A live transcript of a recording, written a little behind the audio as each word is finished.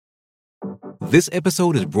This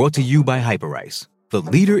episode is brought to you by Hyperice, the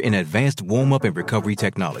leader in advanced warm-up and recovery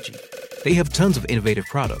technology. They have tons of innovative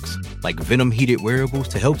products, like Venom-heated wearables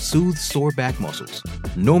to help soothe sore back muscles,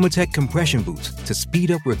 Normatec compression boots to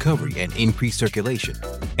speed up recovery and increase circulation,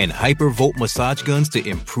 and Hypervolt massage guns to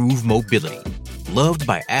improve mobility. Loved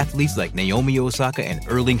by athletes like Naomi Osaka and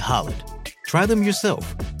Erling Haaland. Try them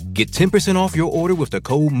yourself. Get 10% off your order with the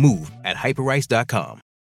code MOVE at Hyperice.com.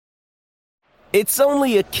 It's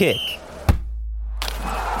only a kick,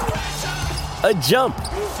 a jump,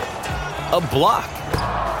 a block.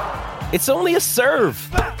 It's only a serve.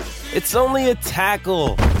 It's only a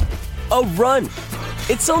tackle, a run.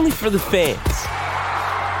 It's only for the fans.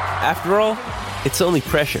 After all, it's only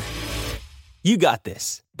pressure. You got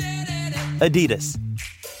this. Adidas.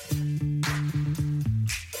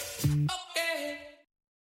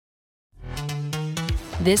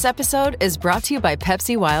 This episode is brought to you by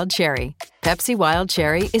Pepsi Wild Cherry. Pepsi Wild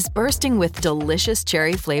Cherry is bursting with delicious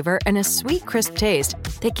cherry flavor and a sweet, crisp taste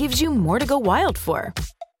that gives you more to go wild for.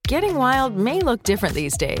 Getting wild may look different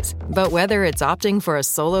these days, but whether it's opting for a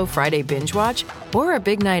solo Friday binge watch or a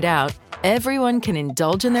big night out, everyone can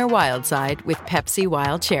indulge in their wild side with Pepsi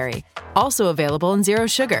Wild Cherry. Also available in Zero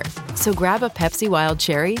Sugar. So grab a Pepsi Wild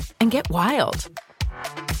Cherry and get wild.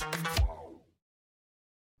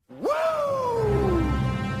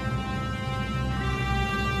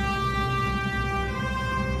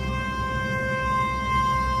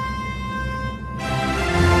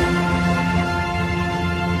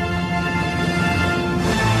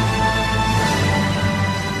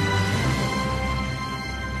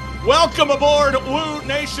 Welcome aboard Woo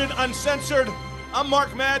Nation Uncensored. I'm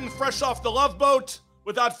Mark Madden, fresh off the Love Boat.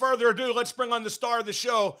 Without further ado, let's bring on the star of the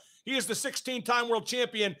show. He is the 16-time world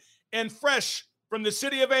champion and fresh from the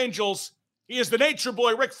City of Angels. He is the Nature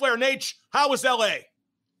Boy, Ric Flair. Nate, how was L.A.?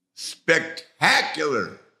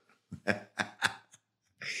 Spectacular.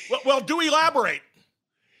 Well, do elaborate.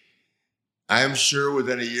 I'm sure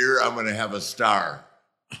within a year I'm going to have a star.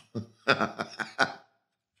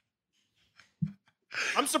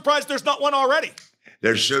 I'm surprised there's not one already.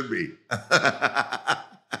 There should be.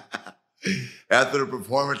 After the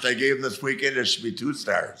performance I gave him this weekend, there should be 2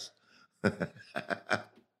 stars.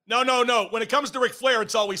 No. When it comes to Ric Flair,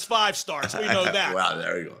 it's always 5 stars. We know that. Wow,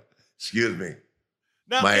 there you go. Excuse me.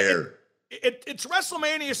 Now, my error. It's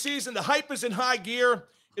WrestleMania season. The hype is in high gear.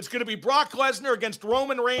 It's going to be Brock Lesnar against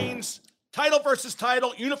Roman Reigns. Title versus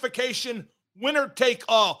title, unification, winner take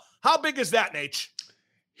all. How big is that, Nate?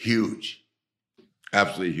 Huge.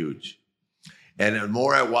 Absolutely huge. And the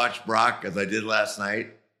more I watch Brock, as I did last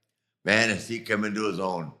night, man, has he come into his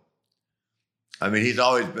own. I mean, he's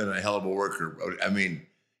always been a hell of a worker. I mean,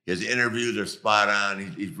 his interviews are spot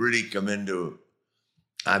on. He's really come into,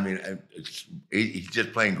 I mean, he's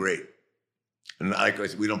just playing great. And like I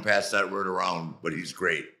said, we don't pass that word around, but he's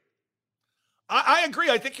great. I agree.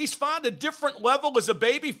 I think he's found a different level as a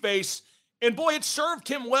babyface. And boy, it served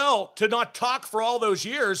him well to not talk for all those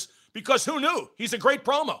years. Because who knew? He's a great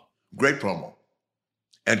promo. Great promo.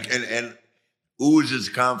 And oozes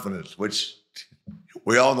confidence, which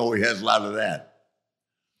we all know he has a lot of that.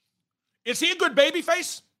 Is he a good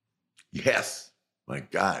babyface? Yes. My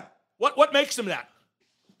God. What makes him that?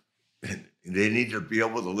 They need to be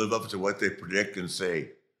able to live up to what they predict and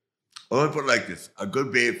say. Well, let me put it like this. A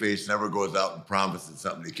good babyface never goes out and promises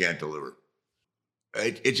something he can't deliver.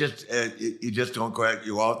 You just don't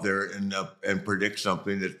go out there and predict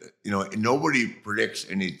something that, nobody predicts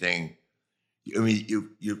anything. I mean,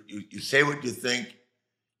 you say what you think,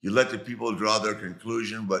 you let the people draw their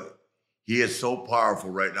conclusion, but he is so powerful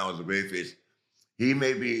right now as a babyface. He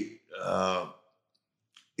may be,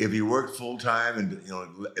 if he worked full time and,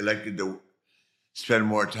 elected to spend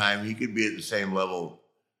more time, he could be at the same level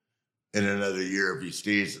in another year if he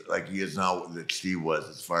stays like he is now that Steve was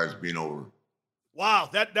as far as being over. Wow,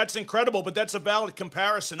 that's incredible, but that's a valid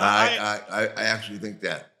comparison. I actually think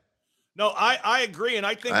that. No, I agree, and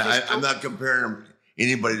I think I'm not comparing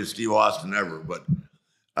anybody to Steve Austin ever, but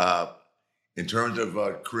in terms of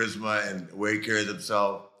charisma and the way he carries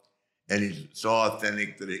himself, and he's so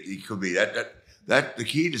authentic that he could be that the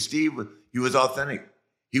key to Steve. He was authentic.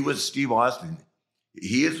 He was Steve Austin.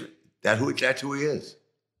 He is that's who he is.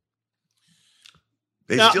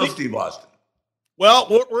 He's still Steve Austin. Well,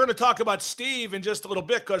 we're going to talk about Steve in just a little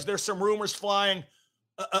bit because there's some rumors flying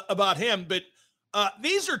about him. But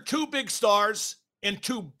these are 2 big stars and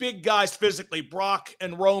 2 big guys physically, Brock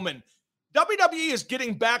and Roman. WWE is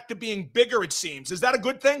getting back to being bigger, it seems. Is that a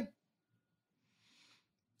good thing?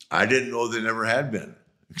 I didn't know they never had been,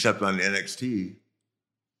 except on NXT.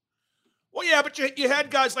 Well, yeah, but you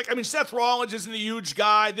had guys like, Seth Rollins isn't a huge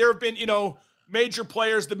guy. There have been, major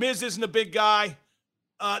players. The Miz isn't a big guy.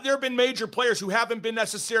 There have been major players who haven't been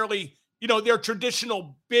necessarily, their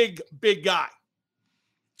traditional big guy.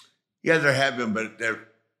 Yeah, there have been, but they're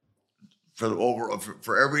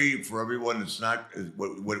for everyone that's not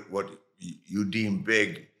what you deem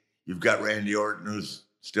big. You've got Randy Orton, who's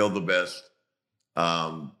still the best.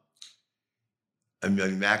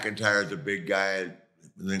 McIntyre is a big guy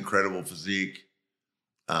with an incredible physique.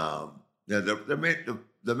 The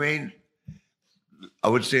main, I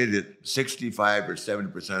would say that 65 or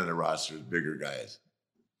 70% of the roster is bigger guys.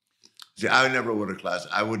 See, I would never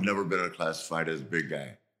been classified as a big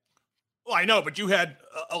guy. Well, I know, but you had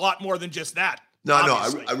a lot more than just that. No,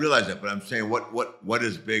 I realize that, but I'm saying what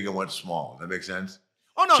is big and what's small. Does that make sense?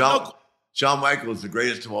 Oh, no. Shawn Michaels, the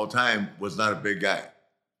greatest of all time, was not a big guy.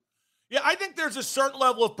 Yeah, I think there's a certain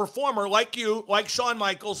level of performer like you, like Shawn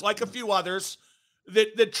Michaels, like a few others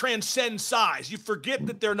that transcend size. You forget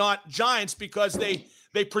that they're not giants because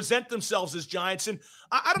they present themselves as giants. And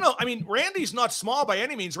I don't know. I mean, Randy's not small by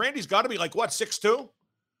any means. Randy's got to be like, what, 6'2"?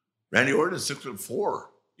 Randy Orton is 6'4".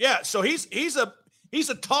 Yeah, so he's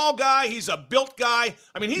a tall guy. He's a built guy.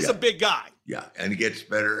 I mean, he's a big guy. Yeah, and he gets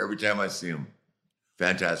better every time I see him.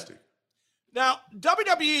 Fantastic. Now,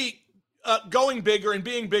 WWE going bigger and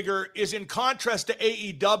being bigger is in contrast to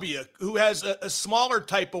AEW, who has a smaller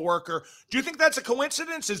type of worker. Do you think that's a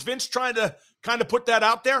coincidence? Is Vince trying to kind of put that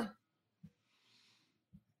out there?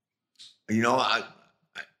 No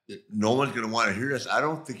one's going to want to hear this. I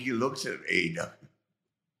don't think he looks at AEW.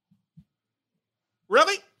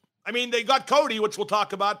 Really? I mean, they got Cody, which we'll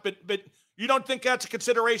talk about, but you don't think that's a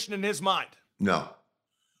consideration in his mind? No.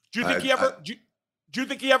 Do you think do you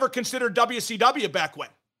think he ever considered WCW back when?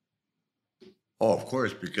 Oh, of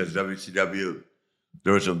course, because WCW,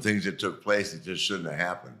 there were some things that took place that just shouldn't have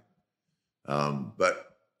happened.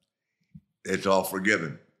 But it's all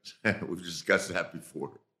forgiven. We've discussed that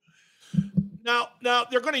before. Now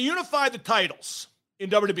they're going to unify the titles in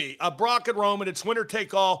WWE. Brock and Roman, it's winner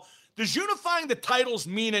take all. Does unifying the titles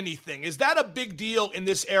mean anything? Is that a big deal in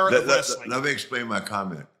this era of wrestling? Let me explain my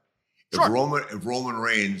comment. Sure. If Roman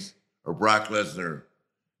Reigns or Brock Lesnar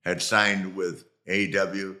had signed with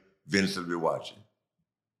AEW, Vince would be watching.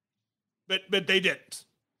 But they didn't.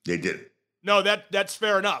 They didn't. No, that's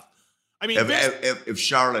fair enough. I mean, if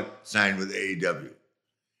Charlotte signed with AEW,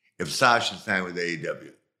 if Sasha signed with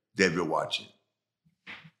AEW, they'd be watching.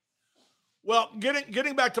 Well,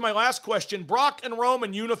 getting back to my last question, Brock and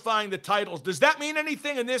Roman unifying the titles, does that mean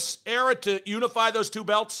anything in this era to unify those two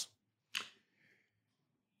belts?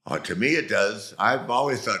 To me, it does. I've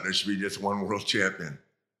always thought there should be just one world champion,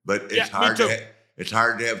 but it's hard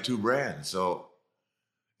to have two brands. So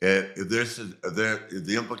if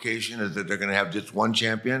the implication is that they're going to have just one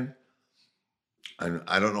champion, and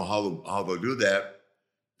I don't know how they'll do that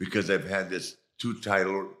because they've had this two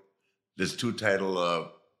title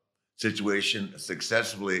situation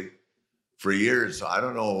successfully for years. So I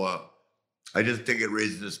don't know. I just think it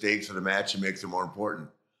raises the stakes of the match and makes it more important.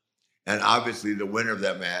 And obviously, the winner of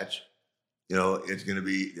that match, it'll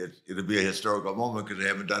be a historical moment because they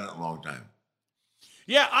haven't done it in a long time.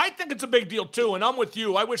 Yeah, I think it's a big deal too, and I'm with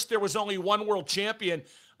you. I wish there was only one world champion.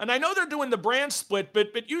 And I know they're doing the brand split,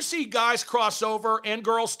 but you see guys cross over, and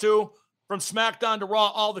girls too, from SmackDown to Raw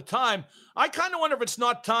all the time. I kind of wonder if it's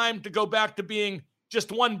not time to go back to being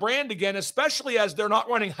just one brand again, especially as they're not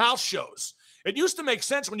running house shows. It used to make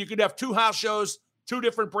sense when you could have two house shows, two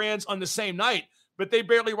different brands on the same night, but they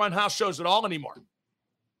barely run house shows at all anymore.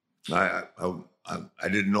 I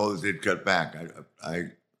didn't know that they'd cut back. I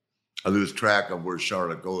lose track of where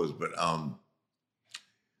Charlotte goes, but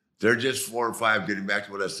they're just 4 or 5, getting back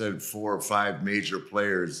to what I said, 4 or 5 major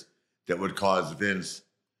players that would cause Vince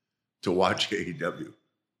to watch AEW.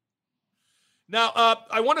 Now,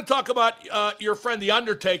 I want to talk about your friend, The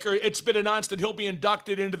Undertaker. It's been announced that he'll be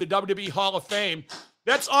inducted into the WWE Hall of Fame.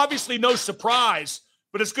 That's obviously no surprise,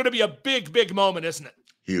 but it's going to be a big, big moment, isn't it?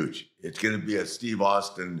 Huge. It's going to be a Steve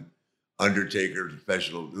Austin Undertaker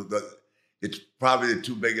special. It's probably the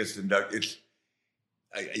two biggest inductees.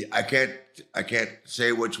 I can't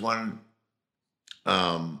say which one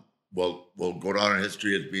will go down in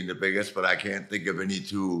history as being the biggest, but I can't think of any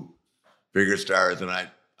two bigger stars. And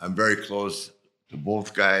I'm very close to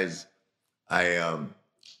both guys. I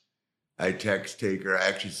text Taker. I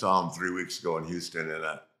actually saw him 3 weeks ago in Houston, and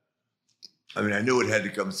I knew it had to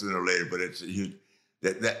come sooner or later, but it's huge.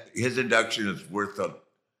 That his induction is worth it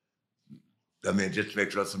just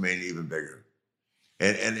makes WrestleMania even bigger.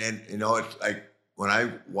 And it's like when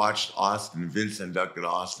I watched Austin, Vince inducted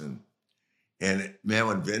Austin, and man,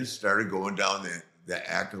 when Vince started going down the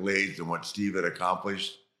accolades and what Steve had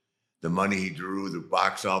accomplished, the money he drew, the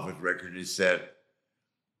box office record he set.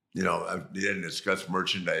 You know, I didn't discuss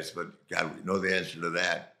merchandise, but God, we know the answer to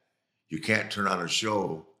that. You can't turn on a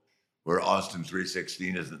show where Austin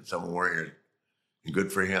 316 isn't someone wearing it. And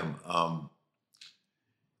good for him.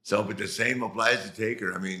 So, but the same applies to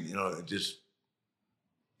Taker. I mean, you know, it just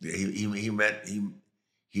he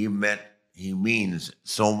means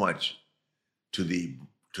so much to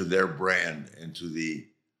their brand and to the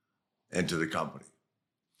company.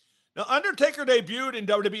 Now, Undertaker debuted in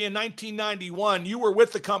WWE in 1991. You were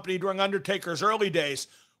with the company during Undertaker's early days.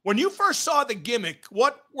 When you first saw the gimmick,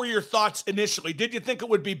 what were your thoughts initially? Did you think it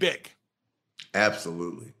would be big?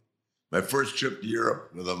 Absolutely. My first trip to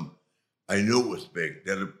Europe with him, I knew it was big.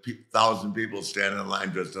 There had 1,000 people standing in line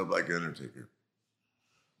dressed up like Undertaker.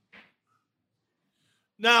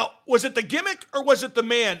 Now, was it the gimmick or was it the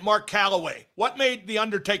man, Mark Calaway? What made The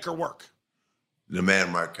Undertaker work? The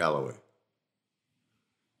man, Mark Calaway.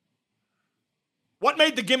 What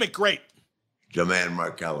made the gimmick great? The man,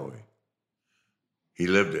 Mark Calaway. He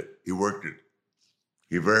lived it. He worked it.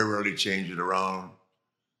 He very rarely changed it around.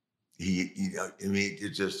 He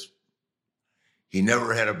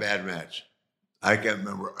never had a bad match. I can't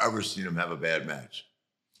remember ever seeing him have a bad match.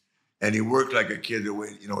 And he worked like a kid that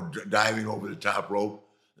went, you know, diving over the top rope.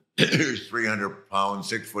 He was 300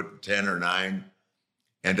 pounds, 6'10" or 9,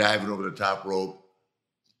 and diving over the top rope,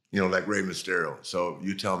 you know, like Rey Mysterio. So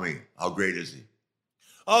you tell me, how great is he?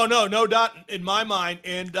 Oh, no doubt in my mind.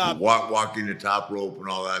 And walking the top rope and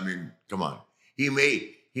all that. I mean, come on. He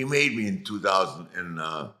made me in 2000 in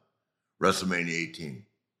WrestleMania 18.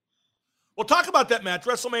 Well, talk about that match,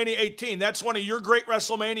 WrestleMania 18. That's one of your great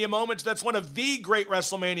WrestleMania moments. That's one of the great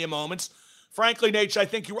WrestleMania moments. Frankly, Nate, I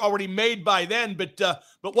think you were already made by then, but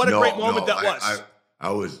what a great moment that was.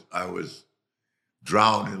 I was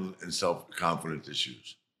drowned in self-confidence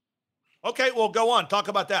issues. Okay, well, go on. Talk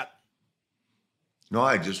about that. No,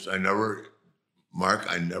 I never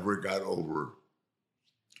got over,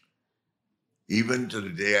 even to the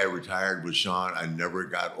day I retired with Shawn, I never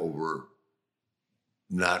got over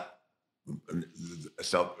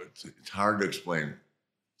it's hard to explain.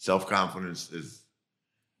 Self-confidence is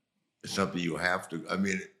something you have to, I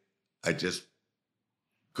mean, I just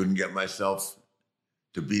couldn't get myself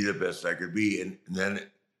to be the best I could be. And then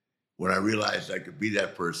when I realized I could be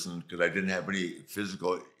that person, because I didn't have any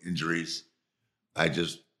physical injuries, I'd go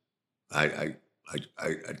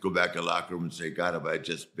back in the locker room and say, God, if I had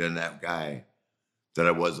just been that guy that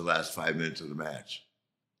I was the last 5 minutes of the match.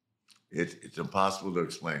 It's impossible to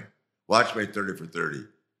explain. Watch my 30 for 30. It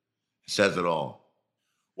says it all.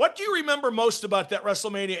 What do you remember most about that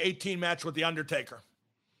WrestleMania 18 match with The Undertaker?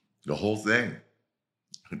 The whole thing.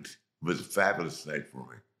 It was a fabulous night for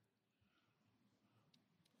me.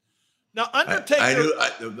 Now, Undertaker... I knew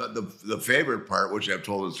the favorite part, which I've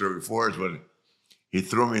told the story before, is when he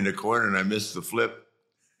threw me in the corner and I missed the flip.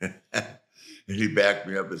 And he backed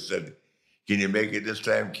me up and said, can you make it this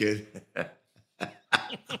time, kid?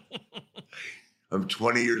 I'm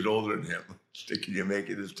 20 years older than him. Can you make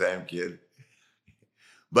it this time, kid?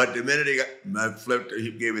 But the minute I flipped,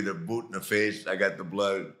 he gave me the boot in the face. I got the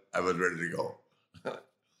blood. I was ready to go.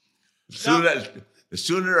 The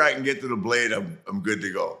sooner I can get to the blade, I'm good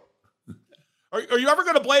to go. Are you ever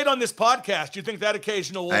going to blade on this podcast? Do you think that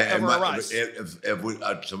occasion will ever arise? If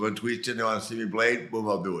someone tweets in, they want to see me blade, boom,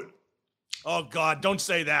 I'll do it. Oh, God, don't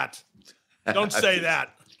say that. Don't say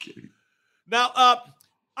that. Now,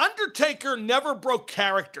 Undertaker never broke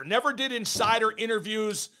character, never did insider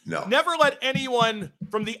interviews, never let anyone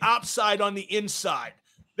from the outside on the inside.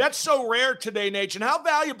 That's so rare today, Nate. And how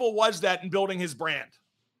valuable was that in building his brand?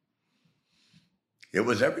 It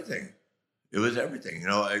was everything. It was everything.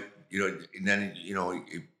 And then,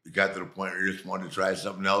 it got to the point where you just wanted to try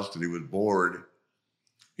something else because he was bored.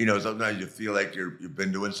 Sometimes you feel like you've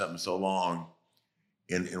been doing something so long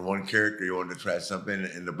in one character, you wanted to try something,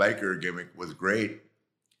 and the biker gimmick was great.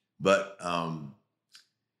 But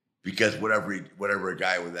because whatever a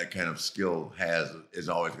guy with that kind of skill has is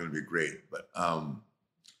always going to be great. But,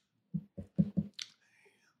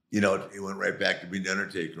 it went right back to being The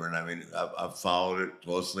Undertaker. And I mean, I've followed it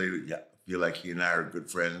closely. Yeah, I feel like he and I are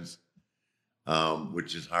good friends,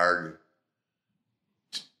 which is hard,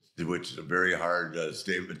 which is a very hard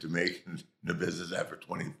statement to make in the business after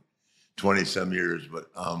 20 some years.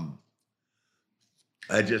 But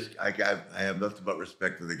I have nothing but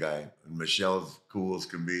respect for the guy. And Michelle's cool as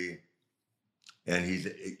can be. And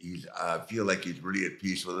I feel like he's really at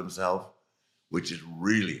peace with himself, which is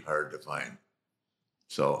really hard to find.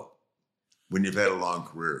 So when you've had a long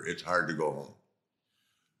career, it's hard to go home.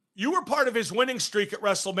 You were part of his winning streak at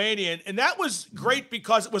WrestleMania, and that was great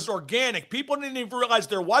because it was organic. People didn't even realize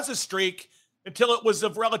there was a streak until it was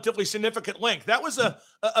of relatively significant length. That was a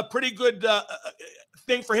pretty good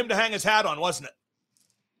thing for him to hang his hat on, wasn't it?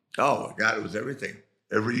 Oh, my God, it was everything.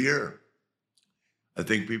 Every year. I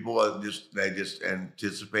think people they just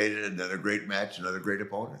anticipated another great match, another great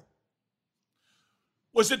opponent.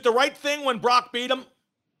 Was it the right thing when Brock beat him?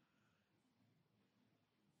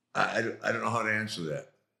 I don't know how to answer that.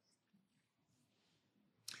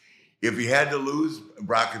 If he had to lose,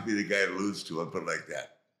 Brock would be the guy to lose to. I'll put it like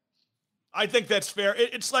that. I think that's fair.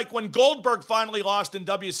 It's like when Goldberg finally lost in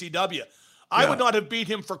WCW. I would not have beat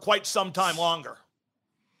him for quite some time longer.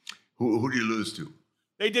 Who do you lose to?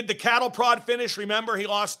 They did the cattle prod finish. Remember, he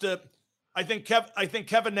lost to, I think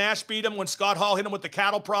Kevin Nash beat him when Scott Hall hit him with the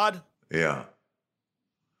cattle prod. Yeah.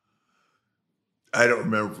 I don't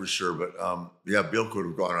remember for sure, but Bill could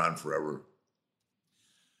have gone on forever.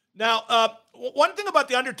 Now, one thing about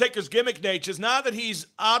the Undertaker's gimmick, Nate, is now that he's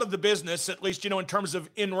out of the business, at least, in terms of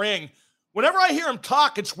in-ring, whenever I hear him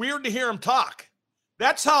talk, it's weird to hear him talk.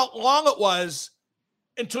 That's how long it was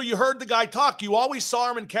until you heard the guy talk. You always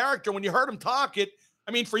saw him in character. When you heard him talk,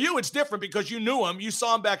 for you, it's different because you knew him. You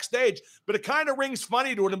saw him backstage, but it kind of rings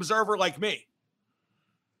funny to an observer like me.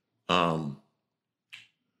 I've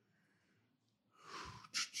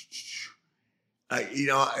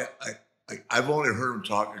only heard him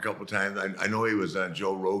talk a couple of times. I know he was on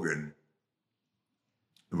Joe Rogan,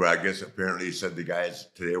 where I guess apparently he said the guys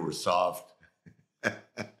today were soft.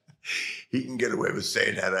 He can get away with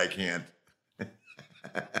saying that. I can't.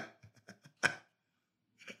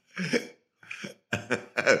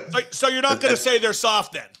 So you're not going to say they're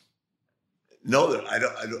soft then? No, I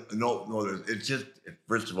don't. No. It's just,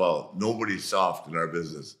 first of all, nobody's soft in our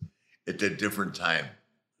business. It's a different time.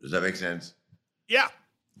 Does that make sense? Yeah.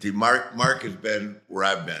 See, Mark has been where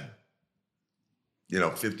I've been.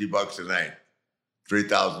 $50 a night,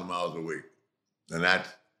 3,000 miles a week. And that's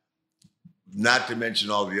not to mention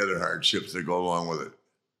all the other hardships that go along with it.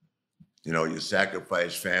 You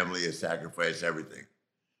sacrifice family, you sacrifice everything.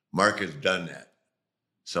 Mark has done that.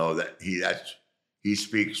 So that he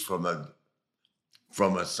speaks from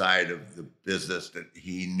a side of the business that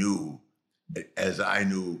he knew, as I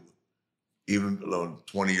knew even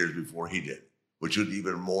 20 years before he did, which was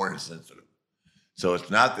even more insensitive. So it's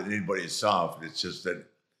not that anybody is soft. It's just that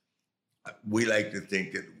we like to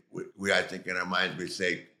think that I think in our minds, we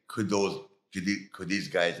say, could these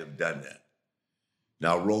guys have done that?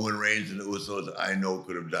 Now, Roman Reigns and the Usos, I know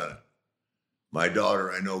could have done it. My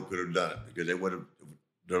daughter, I know could have done it because they would have,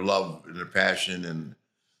 their love and their passion, and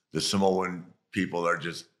the Samoan people are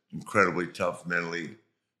just incredibly tough mentally,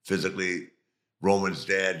 physically. Roman's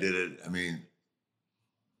dad did it.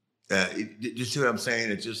 You see what I'm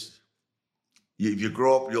saying? It's just, if you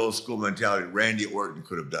grow up with the old school mentality, Randy Orton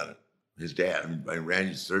could have done it. His dad,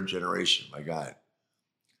 Randy's third generation, my God.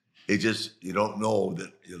 It just, you don't know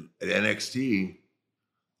that at NXT,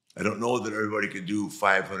 I don't know that everybody could do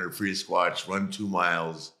 500 free squats, run 2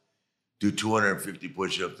 miles, do 250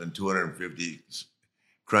 push-ups and 250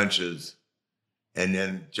 crunches, and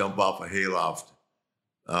then jump off a hayloft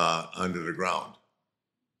under the ground.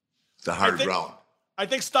 It's a hard ground. I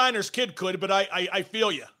think Steiner's kid could, but I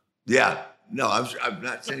feel you. Yeah. No, I'm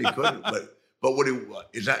not saying he couldn't, but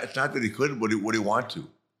it's not that he couldn't, but would he want to?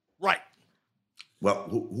 Right. Well,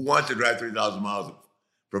 who wants to drive 3,000 miles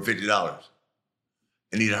for $50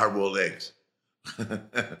 and eat hard-boiled eggs?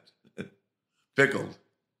 Pickled.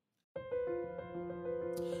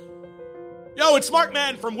 Yo, it's Mark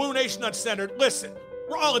Madden from Woo Nation Uncensored. Listen,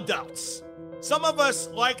 we're all adults. Some of us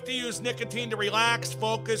like to use nicotine to relax,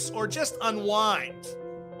 focus, or just unwind.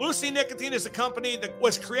 Lucy Nicotine is a company that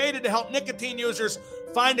was created to help nicotine users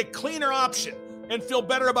find a cleaner option and feel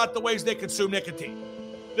better about the ways they consume nicotine.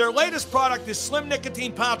 Their latest product is Slim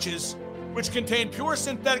Nicotine Pouches, which contain pure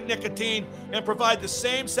synthetic nicotine and provide the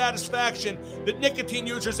same satisfaction that nicotine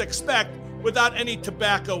users expect without any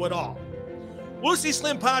tobacco at all. Lucy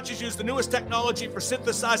Slim Pouches use the newest technology for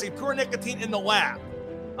synthesizing pure nicotine in the lab.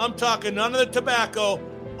 I'm talking none of the tobacco,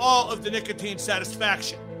 all of the nicotine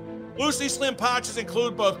satisfaction. Lucy Slim Pouches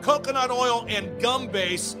include both coconut oil and gum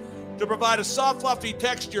base to provide a soft, fluffy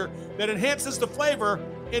texture that enhances the flavor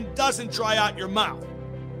and doesn't dry out your mouth.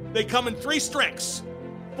 They come in 3 strengths,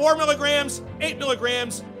 4 milligrams, 8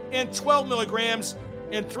 milligrams, and 12 milligrams,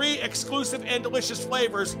 and 3 exclusive and delicious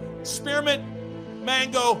flavors, spearmint,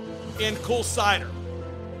 mango, and cool cider.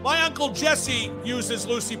 My Uncle Jesse uses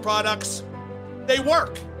Lucy products. They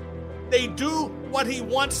work. They do what he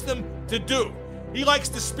wants them to do. He likes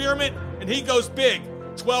the spearmint, and he goes big,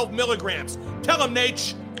 12 milligrams. Tell him,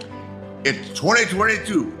 Nate. It's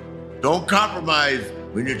 2022. Don't compromise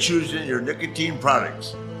when you're choosing your nicotine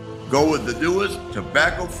products. Go with the newest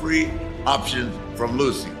tobacco-free options from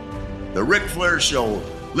Lucy. The Ric Flair Show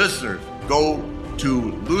listeners go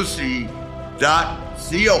to lucy.co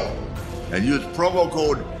and use promo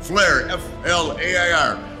code FLAIR,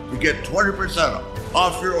 F-L-A-I-R, to get 20%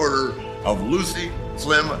 off your order of Lucy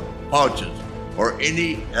Slim pouches or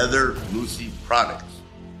any other Lucy products.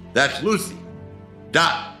 That's lucy.co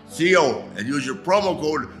and use your promo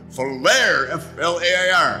code FLAIR,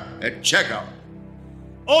 F-L-A-I-R, at checkout.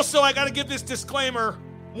 Also, I got to give this disclaimer.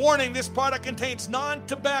 Warning, this product contains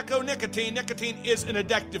non-tobacco nicotine. Nicotine is an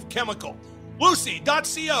addictive chemical.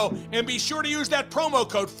 Lucy.co, and be sure to use that promo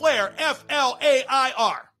code FLAIR,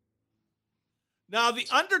 F-L-A-I-R. Now, the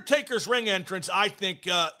Undertaker's ring entrance, I think,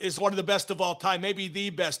 is one of the best of all time, maybe the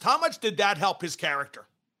best. How much did that help his character?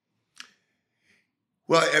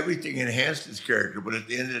 Well, everything enhanced his character, but at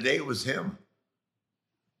the end of the day, it was him.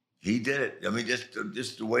 He did it. I mean, just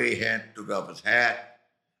the way he took off his hat,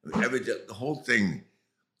 I mean, the whole thing.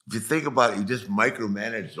 If you think about it, he just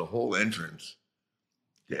micromanaged the whole entrance.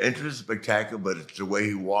 The entrance is spectacular, but it's the way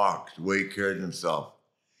he walked, the way he carried himself,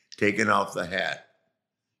 taking off the hat,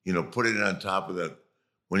 putting it on top of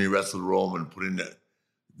when he wrestled Roman, putting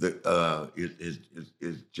his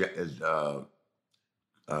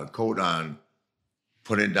coat on,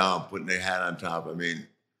 putting it down, putting the hat on top. I mean,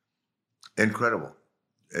 incredible.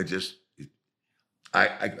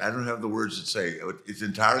 I don't have the words to say. It's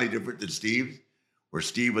entirely different than Steve, where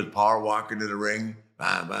Steve was power walking to the ring,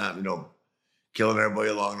 bam, bam, killing everybody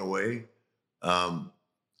along the way.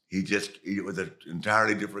 He was an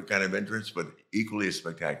entirely different kind of entrance, but equally as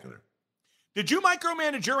spectacular. Did you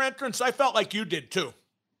micromanage your entrance? I felt like you did too.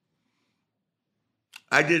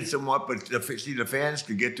 I did somewhat, but the fans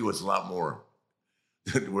could get to us a lot more,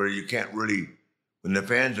 where you can't really. When the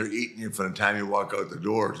fans are eating you from the time you walk out the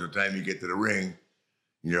door to the time you get to the ring,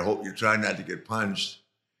 you're trying not to get punched.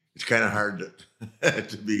 It's kind of hard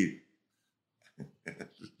to be. Does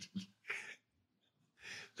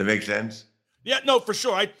that make sense? Yeah, no, for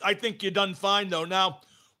sure. I think you done fine, though. Now,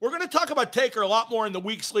 we're going to talk about Taker a lot more in the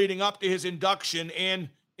weeks leading up to his induction and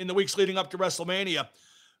in the weeks leading up to WrestleMania.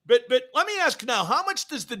 But let me ask now, how much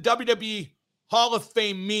does the WWE Hall of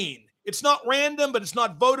Fame mean? It's not random, but it's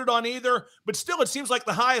not voted on either. But still, it seems like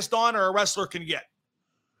the highest honor a wrestler can get.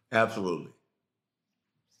 Absolutely.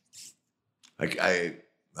 The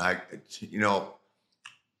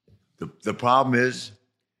problem is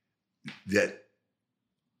that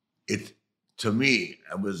to me,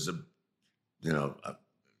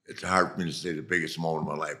 it's hard for me to say the biggest moment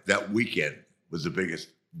of my life. That weekend was the biggest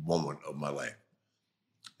moment of my life.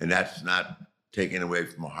 And that's not taken away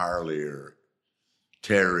from Harley or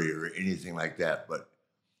Terry or anything like that. But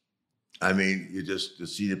I mean, to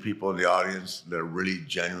see the people in the audience that really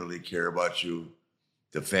genuinely care about you,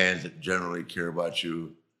 the fans that generally care about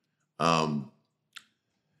you,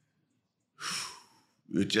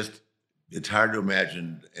 it's hard to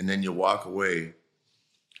imagine. And then you walk away,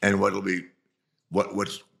 and what's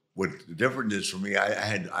the difference is for me,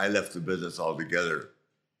 I left the business altogether.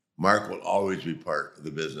 Mark will always be part of the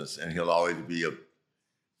business, and he'll always be a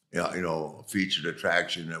featured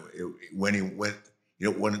attraction when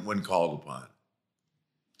called upon.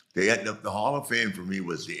 The Hall of Fame for me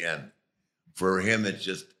was the end. For him, it's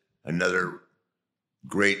just another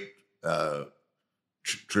great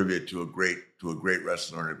tribute to a great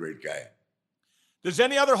wrestler and a great guy. Does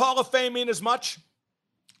any other Hall of Fame mean as much?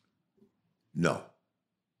 No.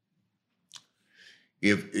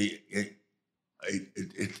 It's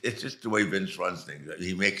just the way Vince runs things.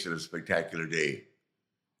 He makes it a spectacular day.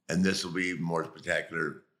 And this will be even more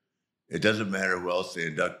spectacular. It doesn't matter who else they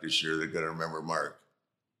induct this year, they're going to remember Mark.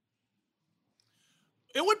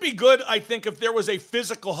 It would be good, I think, if there was a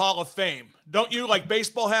physical Hall of Fame. Don't you? Like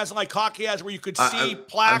baseball has, like hockey has, where you could see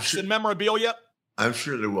plaques and memorabilia? I'm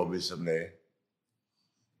sure there will be someday.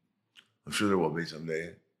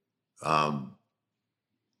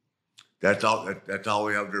 That's all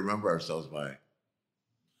we have to remember ourselves by.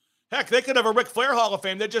 Heck, they could have a Ric Flair Hall of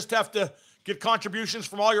Fame. They just have to get contributions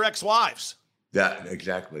from all your ex-wives. Yeah,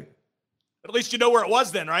 exactly. At least you know where it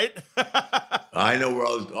was then, right? I know where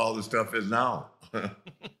all the stuff is now.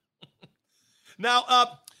 Now,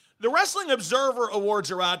 the Wrestling Observer Awards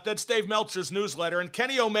are out. That's Dave Meltzer's newsletter. And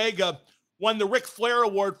Kenny Omega won the Ric Flair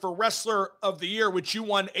Award for Wrestler of the Year, which you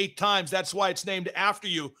won 8 times. That's why it's named after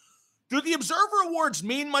you. Do the Observer Awards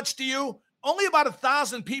mean much to you? Only about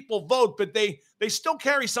 1,000 people vote, but they still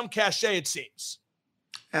carry some cachet, it seems.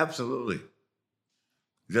 Absolutely.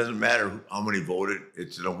 It doesn't matter how many voted.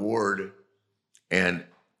 It's an award. And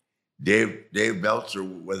Dave Meltzer,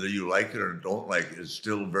 whether you like it or don't like it, is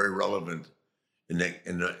still very relevant in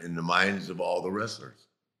the minds of all the wrestlers.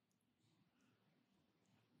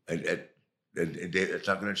 It's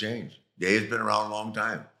not going to change. Dave's been around a long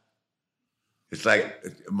time. It's like,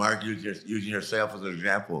 Mark, using yourself as an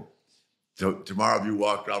example. So tomorrow, if you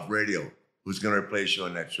walked off radio, who's going to replace you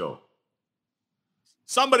on that show?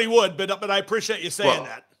 Somebody would, but I appreciate you saying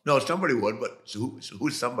that. No, somebody would, but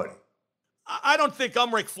who's somebody? I don't think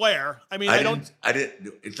I'm Ric Flair. I mean, I don't.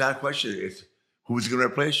 It's not a question. It's who's going to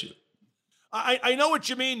replace you. I know what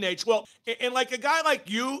you mean, Nate. Well, and like a guy like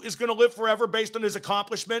you is going to live forever based on his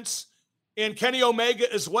accomplishments, and Kenny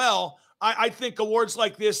Omega as well. I think awards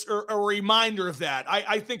like this are a reminder of that.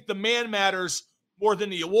 I think the man matters more than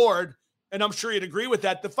the award, and I'm sure you'd agree with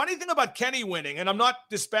that. The funny thing about Kenny winning, and I'm not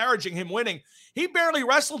disparaging him winning, he barely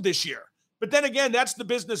wrestled this year. But then again, that's the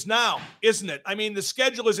business now, isn't it? I mean, the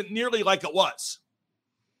schedule isn't nearly like it was.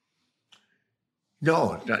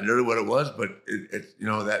 No, it's not nearly what it was, but it's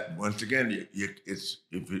that once again,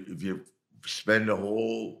 if you spend a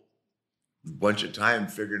whole bunch of time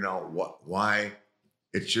figuring out why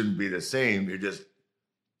it shouldn't be the same, it's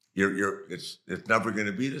never going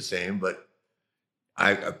to be the same. But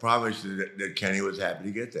I promise you that Kenny was happy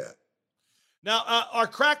to get that. Now, our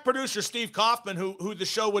crack producer, Steve Kaufman, who the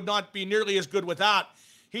show would not be nearly as good without,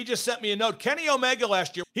 he just sent me a note. Kenny Omega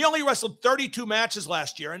last year, he only wrestled 32 matches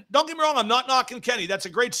last year. And don't get me wrong, I'm not knocking Kenny. That's a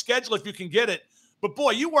great schedule if you can get it. But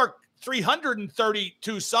boy, you work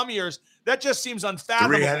 332 some years. That just seems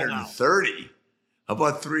unfathomable 330? Now. How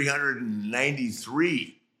about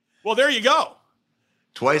 393? Well, there you go.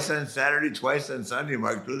 Twice on Saturday, twice on Sunday,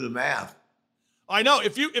 Mark. Do the math. I know.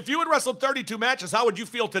 If you had wrestled 32 matches, how would you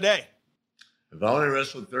feel today? If I only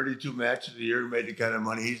wrestled 32 matches a year and made the kind of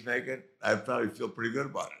money he's making, I'd probably feel pretty good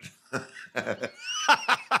about it.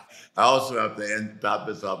 I also have to top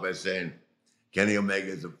this off by saying Kenny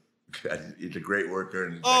Omega he's a great worker.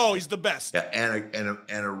 And he's the best. Yeah, and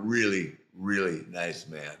a really, really nice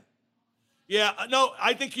man. Yeah, no,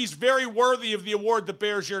 I think he's very worthy of the award that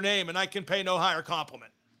bears your name, and I can pay no higher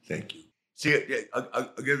compliment. Thank you. See,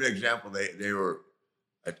 I'll give you an example. They were.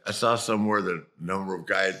 I saw somewhere the number of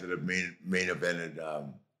guys that have main evented,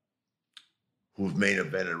 who've main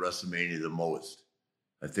evented WrestleMania the most.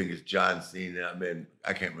 I think it's John Cena. I mean,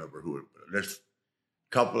 I can't remember who. There's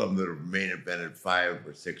a couple of them that have main evented 5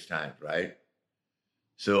 or 6 times, right?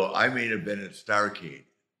 So I main evented Starrcade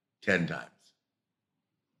 10 times.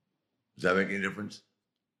 Does that make any difference?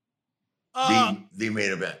 The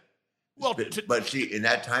main event. Well, but see, in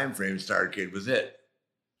that time frame, Starrcade was it.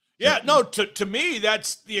 Yeah, no. To me,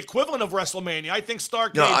 that's the equivalent of WrestleMania. I think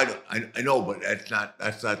Starrcade. No, I know, but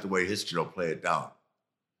that's not the way history will play it down.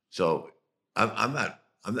 So I'm not.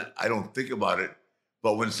 I don't think about it.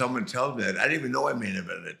 But when someone tells me that, I didn't even know I main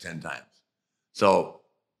evented it 10 times. So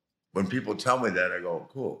when people tell me that, I go,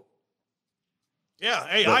 cool. Yeah.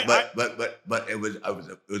 Hey, but it was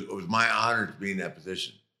my honor to be in that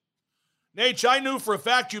position. Nate, I knew for a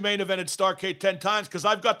fact you main evented Starrcade 10 times because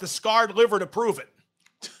I've got the scarred liver to prove it.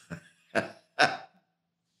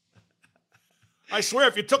 I swear,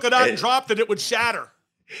 if you took it out and dropped it, it would shatter.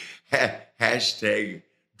 Hashtag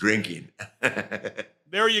drinking.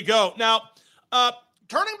 There you go. Now,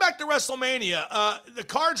 turning back to WrestleMania, the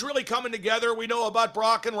card's really coming together. We know about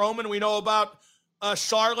Brock and Roman. We know about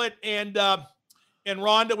Charlotte and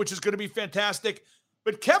Ronda, which is going to be fantastic.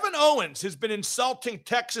 But Kevin Owens has been insulting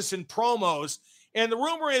Texas in promos, and the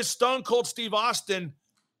rumor is Stone Cold Steve Austin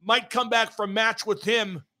might come back for a match with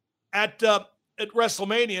him at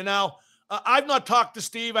WrestleMania. Now, I've not talked to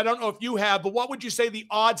Steve. I don't know if you have, but what would you say the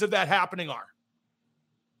odds of that happening are?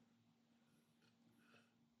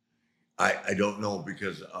 I don't know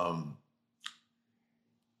because, I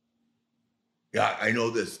know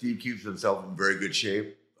that Steve keeps himself in very good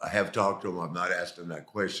shape. I have talked to him. I've not asked him that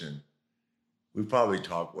question. We probably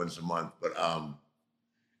talk once a month, but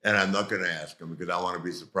and I'm not going to ask him because I want to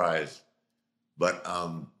be surprised. But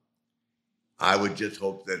I would just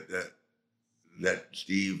hope that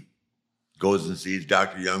Steve goes and sees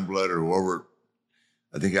Dr. Youngblood or whoever.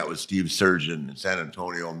 I think that was Steve's surgeon in San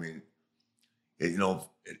Antonio. I mean,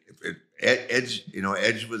 Edge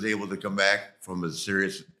was able to come back from as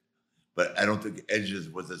serious, but I don't think Edge's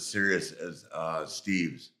was as serious as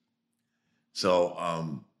Steve's. So,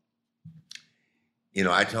 I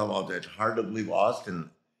tell him all that it's hard to believe Austin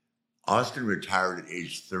retired at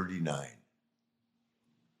age 39.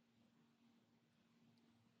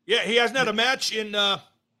 Yeah, he hasn't had a match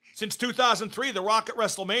since 2003, The Rock at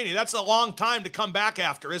WrestleMania. That's a long time to come back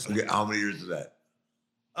after, isn't it? How many years is that?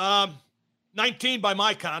 19 by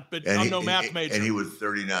my count, but I'm no math major. And he was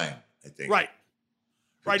 39, I think. Right.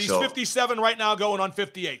 Right, he's 57 right now, going on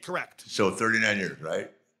 58. Correct. So 39 years,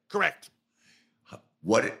 right? Correct.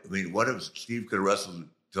 What if Steve could have wrestled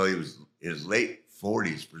until he was in his late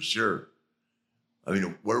 40s for sure? I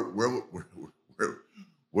mean, where would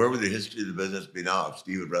the history of the business be now if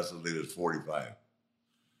Steve had wrestled until he was 45?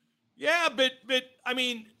 Yeah, but I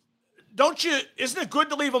mean, isn't it good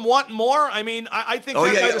to leave him wanting more? I mean, I think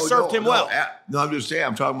that might have served him well. No, I'm just saying,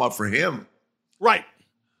 I'm talking about for him. Right.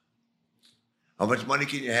 How much money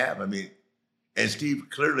can you have? I mean, and Steve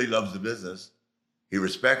clearly loves the business. He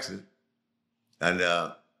respects it. And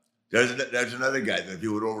there's another guy that if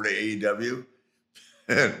you went over to AEW,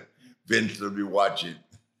 Vince would be watching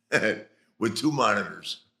with 2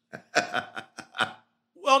 monitors.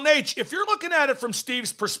 Well, Nate, if you're looking at it from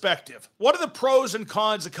Steve's perspective, what are the pros and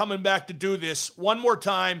cons of coming back to do this one more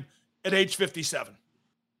time at age 57?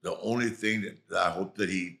 The only thing that I hope that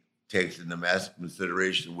he takes into massive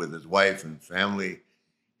consideration with his wife and family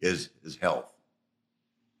is his health.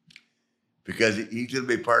 Because he could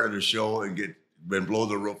be part of the show and blow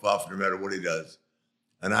the roof off no matter what he does.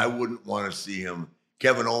 And I wouldn't want to see him.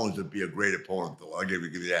 Kevin Owens would be a great opponent, though. I'll give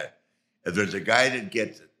you that. If there's a guy that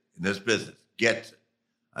gets it in this business, gets it,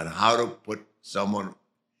 on how to put someone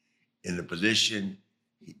in the position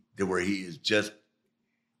where he is just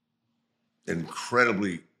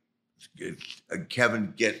incredibly.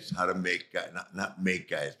 Kevin gets how to make guys, not make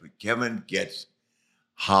guys, but Kevin gets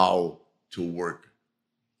how to work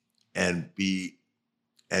and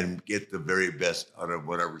get the very best out of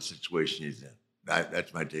whatever situation he's in.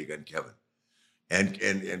 That's my take on Kevin.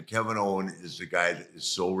 And Kevin Owens is the guy that is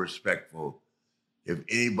so respectful. If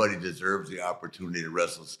anybody deserves the opportunity to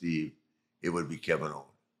wrestle Steve, it would be Kevin Owens.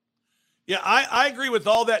 Yeah, I agree with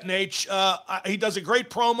all that, Nate. He does a great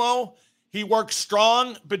promo. He works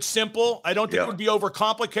strong but simple. I don't think it would be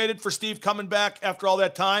overcomplicated for Steve coming back after all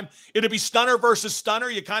that time. It'd be stunner versus stunner.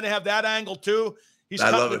 You kind of have that angle too. He's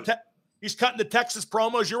cutting the Texas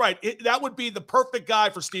promos. You're right. That would be the perfect guy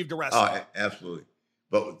for Steve to wrestle. Oh, absolutely.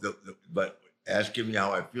 But asking me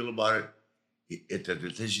how I feel about it, it's a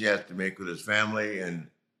decision he has to make with his family, and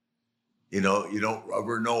you don't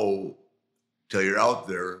ever know till you're out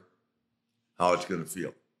there how it's going to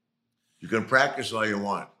feel. You can practice all you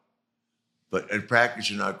want, but in practice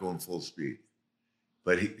you're not going full speed.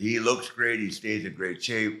 But he looks great. He stays in great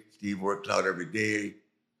shape. Steve works out every day.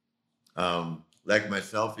 Like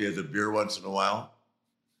myself, he has a beer once in a while,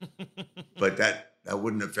 but that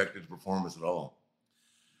wouldn't affect his performance at all.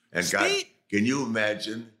 And Steve, God, can you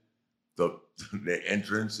imagine the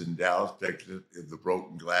entrance in Dallas, Texas, in the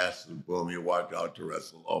broken glass, and boom, you walked out to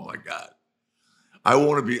wrestle? Oh my God. I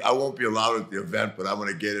won't be allowed at the event, but I'm going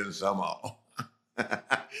to get in somehow.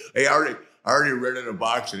 Hey, I already rented a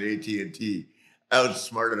box at AT&T. I was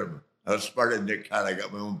smarter than Nick Khan. I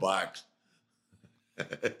got my own box.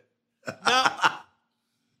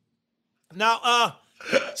 Now,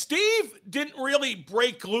 Steve didn't really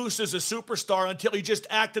break loose as a superstar until he just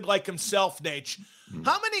acted like himself, Nate.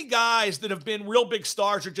 How many guys that have been real big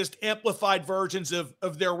stars are just amplified versions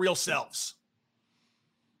of their real selves?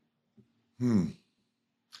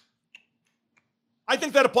 I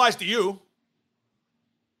think that applies to you.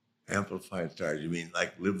 Amplified stars? You mean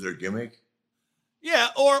like live their gimmick? Yeah,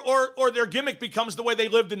 or their gimmick becomes the way they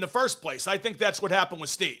lived in the first place. I think that's what happened with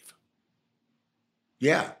Steve.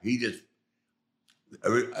 Yeah, he's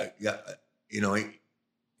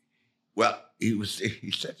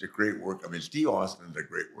such a great worker. I mean, Steve Austin's a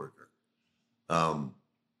great worker. I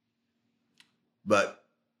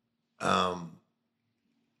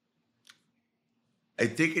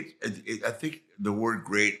think the word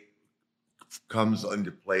great comes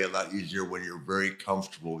into play a lot easier when you're very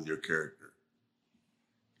comfortable with your character.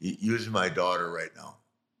 Using my daughter right now,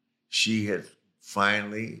 she has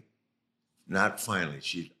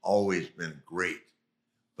she's always been great,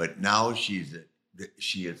 but now she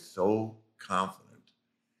is so confident.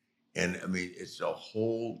 And I mean, it's a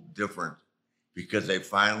whole different, because they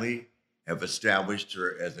finally have established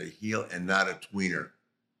her as a heel and not a tweener.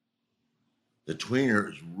 The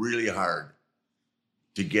tweener is really hard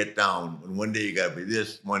to get down when one day you got to be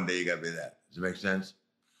this, one day you got to be that. Does it make sense?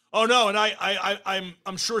 Oh no, and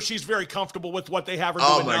I'm sure she's very comfortable with what they have her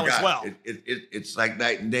doing now as well. It's like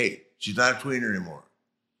night and day. She's not a tweener anymore.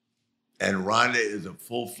 And Ronda is a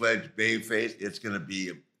full-fledged babyface. It's going to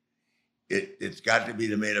be, it's got to be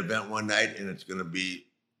the main event one night, and it's going to be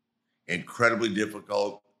incredibly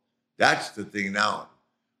difficult. That's the thing now.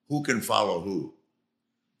 Who can follow who?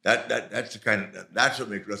 That's what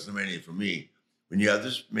makes WrestleMania for me. When you have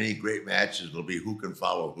this many great matches, it'll be who can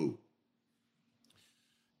follow who.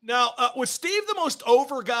 Now, was Steve the most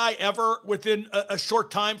over guy ever within a short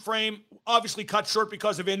time frame? Obviously cut short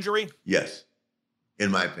because of injury. Yes, in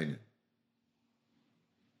my opinion.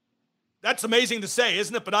 That's amazing to say,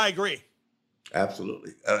 isn't it? But I agree.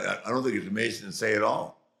 Absolutely. I don't think it's amazing to say at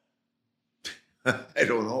all. I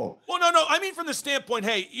don't know. Well, no. I mean, from the standpoint,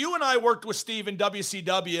 hey, you and I worked with Steve in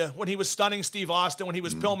WCW when he was stunning Steve Austin, when he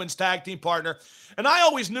was Pillman's tag team partner. And I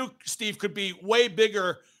always knew Steve could be way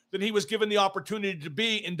bigger than he was given the opportunity to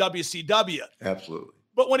be in WCW. Absolutely.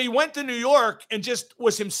 But when he went to New York and just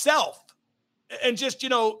was himself and just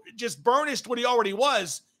burnished what he already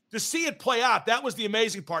was, to see it play out, that was the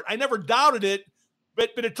amazing part. I never doubted it, but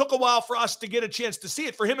it took a while for us to get a chance to see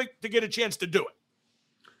it, for him to get a chance to do it.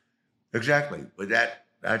 Exactly. But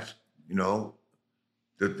that's,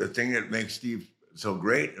 the thing that makes Steve so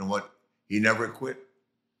great, and what he never quit.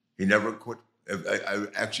 He never quit. I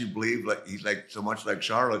actually believe he's so much like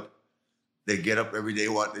Charlotte. They get up every day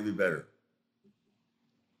wanting to be better.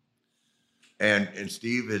 And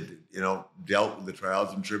Steve had, dealt with the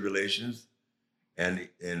trials and tribulations, and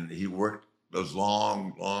he worked those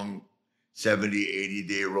long 70,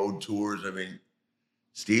 80-day road tours. I mean,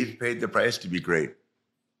 Steve paid the price to be great.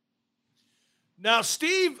 Now,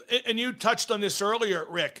 Steve, and you touched on this earlier,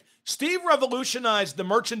 Rick, Steve revolutionized the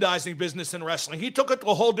merchandising business in wrestling. He took it to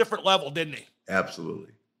a whole different level, didn't he?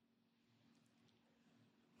 Absolutely.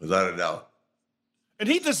 Without a doubt. And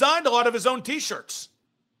he designed a lot of his own T-shirts.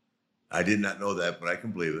 I did not know that, but I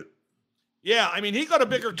can believe it. Yeah, I mean, he got a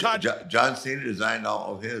bigger cut. John Cena designed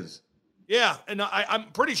all of his. Yeah, and I'm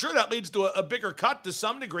pretty sure that leads to a bigger cut to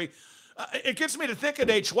some degree. It gets me to thinking,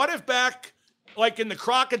 H, what if back, like in the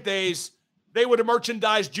Crockett days, they would have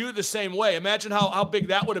merchandised you the same way? Imagine how big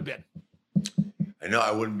that would have been. I know.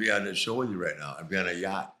 I wouldn't be on this show with you right now. I'd be on a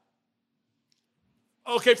yacht.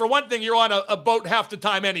 Okay, for one thing, you're on a boat half the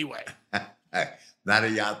time anyway. Not a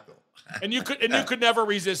yacht, though. And you could never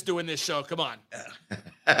resist doing this show. Come on.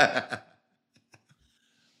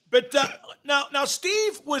 But now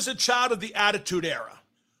Steve was a child of the Attitude Era.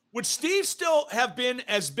 Would Steve still have been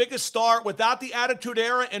as big a star without the Attitude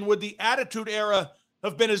Era, and would the Attitude Era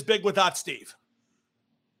have been as big without Steve?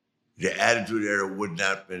 The Attitude Era would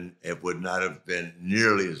not have been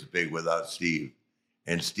nearly as big without Steve,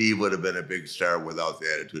 and Steve would have been a big star without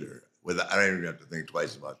the Attitude Era. I don't even have to think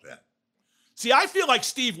twice about that. See, I feel like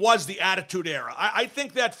Steve was the Attitude Era. I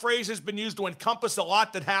think that phrase has been used to encompass a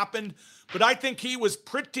lot that happened, but I think he was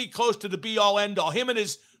pretty close to the be-all, end-all, him and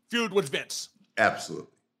his feud with Vince. Absolutely.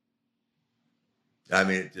 I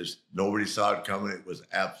mean, nobody saw it coming. It was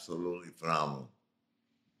absolutely phenomenal.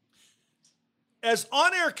 As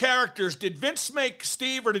on-air characters, did Vince make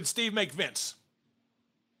Steve or did Steve make Vince?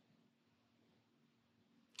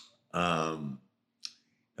 Now,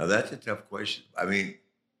 that's a tough question. I mean,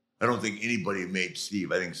 I don't think anybody made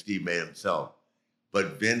Steve. I think Steve made himself.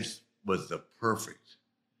 But Vince was the perfect.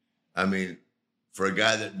 I mean, for a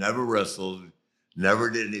guy that never wrestled, never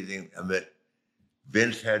did anything,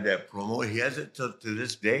 Vince had that promo. He has it to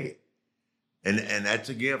this day. And that's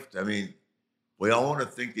a gift. I mean, we all want to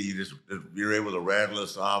think that you're able to rattle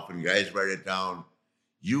us off and guys write it down.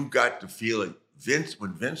 You've got to feel it.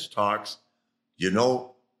 When Vince talks, you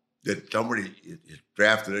know that somebody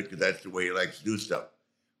drafted it because that's the way he likes to do stuff.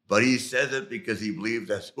 But he says it because he believes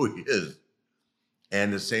that's who he is.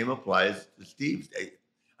 And the same applies to Steve.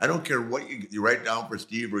 I don't care what you write down for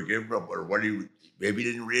Steve or give him up, or maybe he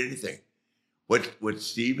didn't read anything. What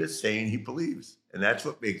Steve is saying, he believes. And that's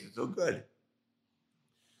what makes it so good.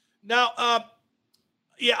 Now,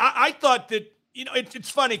 I thought that, it's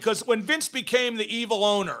funny because when Vince became the evil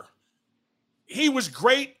owner, he was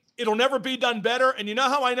great. It'll never be done better. And you know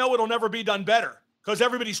how I know it'll never be done better? Because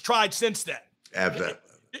everybody's tried since then. Absolutely.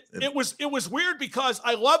 It was weird because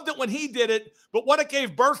I loved it when he did it, but what it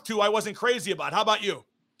gave birth to, I wasn't crazy about. How about you?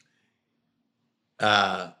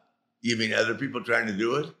 You mean other people trying to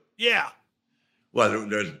do it? Yeah. Well,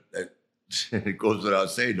 it goes without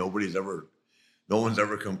saying, no one's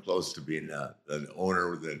ever come close to being an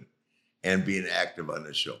owner and being active on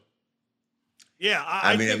the show. Yeah,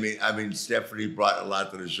 I mean, Stephanie brought a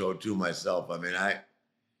lot to the show too. Myself, I mean,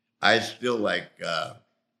 I still like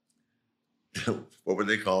what were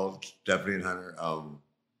they called? Stephanie and Hunter,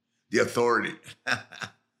 the Authority. I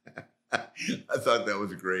thought that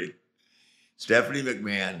was great. Stephanie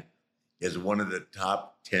McMahon is one of the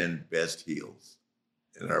top 10 best heels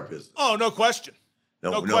in our business. Oh, no question.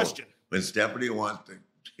 No question. When Stephanie wants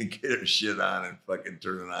to get her shit on and fucking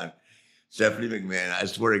turn it on, Stephanie McMahon, I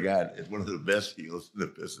swear to God, is one of the best heels in the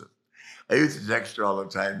business. I use to text her all the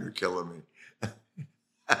time. You're killing me.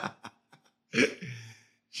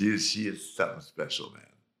 She is something special, man.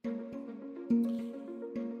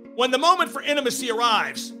 When the moment for intimacy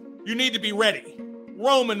arrives, you need to be ready.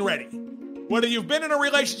 Roman ready. Whether you've been in a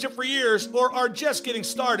relationship for years or are just getting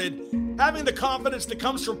started, having the confidence that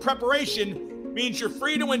comes from preparation means you're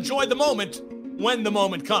free to enjoy the moment when the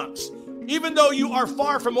moment comes. Even though you are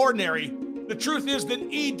far from ordinary, the truth is that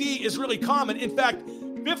ED is really common. In fact,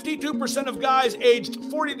 52% of guys aged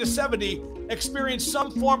 40 to 70 experience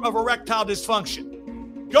some form of erectile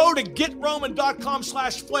dysfunction. Go to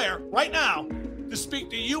GetRoman.com/Flair right now to speak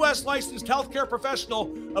to a U.S. licensed healthcare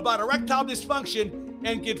professional about erectile dysfunction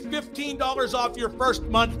and get $15 off your first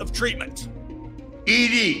month of treatment.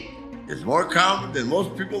 ED is more common than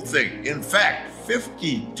most people think. In fact,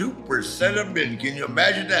 52% of men, can you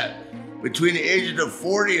imagine that? Between the ages of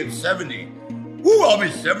 40 and 70, I'll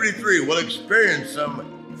be 73, will experience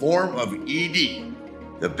some form of ED.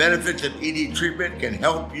 The benefits of ED treatment can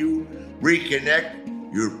help you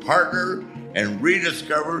reconnect your partner and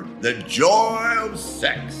rediscover the joy of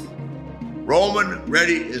sex. Roman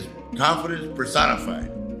Ready is confidence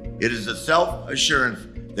personified. It is a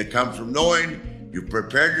self-assurance that comes from knowing you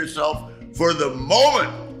prepared yourself for the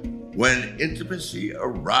moment when intimacy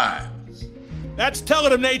arrives. That's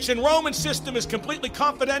Teledom Nation. Roman's system is completely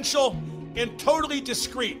confidential and totally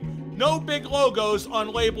discreet. No big logos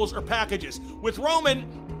on labels or packages. With Roman,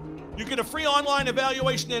 you get a free online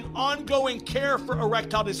evaluation and ongoing care for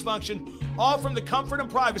erectile dysfunction, all from the comfort and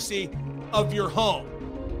privacy of your home.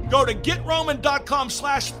 Go to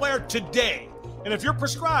GetRoman.com/Flair today. And if you're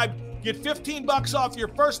prescribed, get $15 off your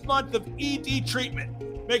first month of ED treatment.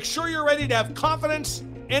 Make sure you're ready to have confidence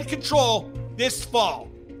and control this fall.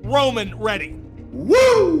 Roman Ready.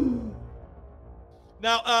 Woo!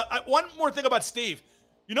 Now, one more thing about Steve.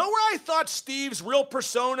 You know where I thought Steve's real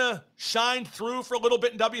persona shined through for a little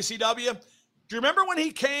bit in WCW? Do you remember when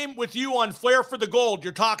he came with you on Flair for the Gold,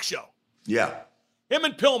 your talk show? Yeah. Him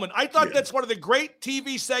and Pillman. I thought that's one of the great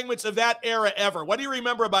TV segments of that era ever. What do you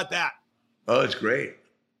remember about that? Oh, it's great.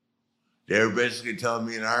 They were basically telling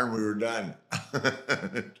me and Arn we were done,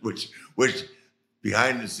 which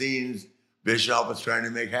behind the scenes, Bischoff was trying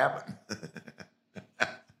to make happen.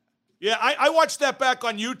 Yeah, I watched that back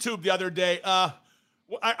on YouTube the other day. I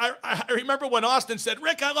remember when Austin said,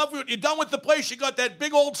 "Rick, I love you. You're done with the place. You got that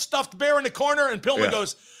big old stuffed bear in the corner." And Pillman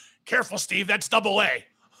goes, "Careful, Steve. That's double A."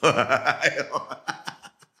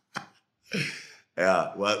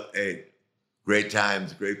 Yeah, well, hey, great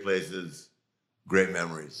times, great places, great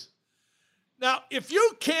memories. Now, if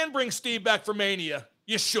you can bring Steve back for Mania,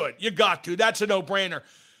 you should. You got to. That's a no-brainer.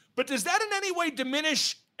 But does that in any way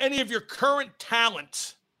diminish any of your current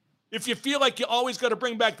talent if you feel like you always got to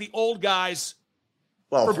bring back the old guys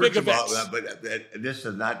for big events? But this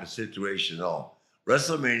is not the situation at all.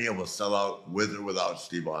 WrestleMania will sell out with or without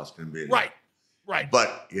Steve Austin being there. Right.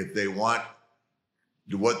 But if they want,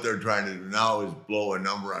 what they're trying to do now is blow a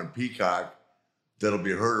number on Peacock that'll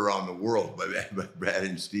be heard around the world by Brad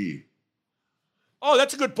and Steve. Oh,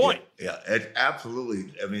 that's a good point. Yeah, it's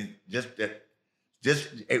absolutely. I mean,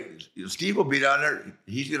 Steve will be down there.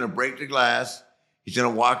 He's going to break the glass. He's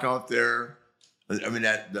going to walk out there. I mean,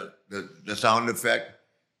 the sound effect,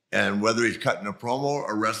 and whether he's cutting a promo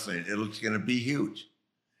or wrestling, it's going to be huge.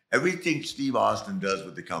 Everything Steve Austin does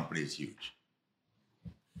with the company is huge.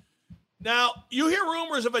 Now, you hear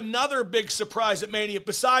rumors of another big surprise at Mania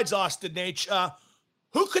besides Austin H.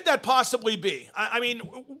 Who could that possibly be? I mean,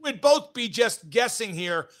 we'd both be just guessing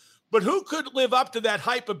here, but who could live up to that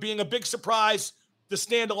hype of being a big surprise to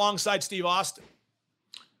stand alongside Steve Austin?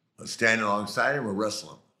 Stand alongside him or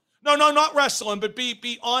wrestle him? No, not wrestle him, but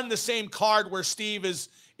be on the same card where Steve is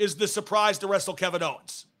the surprise to wrestle Kevin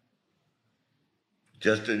Owens.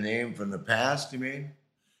 Just a name from the past, you mean?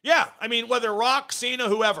 Yeah, I mean, whether Rock, Cena,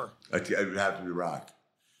 whoever. It would have to be Rock.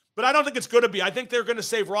 But I don't think it's going to be. I think they're going to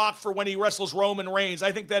save Rock for when he wrestles Roman Reigns.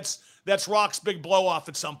 I think that's Rock's big blow-off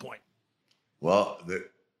at some point. Well,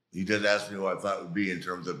 you just asked me what I thought it would be in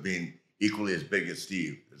terms of being equally as big as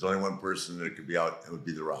Steve. There's only one person that could be out, it would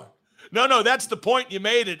be The Rock. No, that's the point. You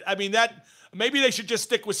made it. I mean, maybe they should just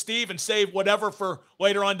stick with Steve and save whatever for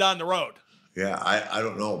later on down the road. Yeah, I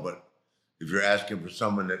don't know, but if you're asking for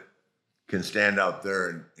someone that can stand out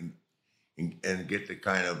there and get the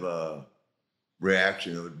kind of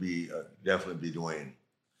reaction, it would be definitely be Dwayne.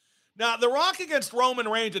 Now, The Rock against Roman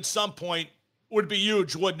Reigns at some point would be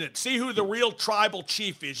huge, wouldn't it? See who the real tribal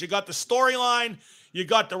chief is. You got the storyline. You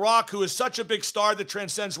got The Rock, who is such a big star that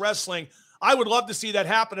transcends wrestling. I would love to see that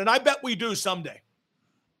happen, and I bet we do someday.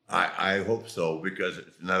 I hope so, because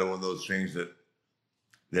it's another one of those things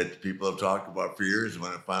that people have talked about for years.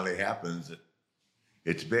 When it finally happens,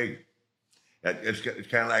 it's big. It's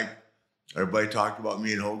kind of like everybody talked about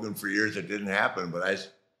me and Hogan for years. It didn't happen, but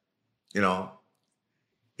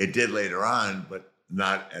It did later on, but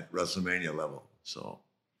not at WrestleMania level. So,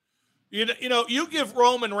 you know, you give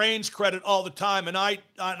Roman Reigns credit all the time, and I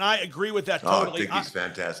agree with that totally. I think he's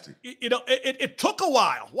fantastic. You know, it took a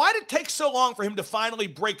while. Why did it take so long for him to finally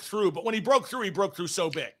break through? But when he broke through so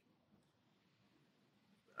big.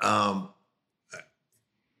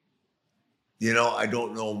 You know, I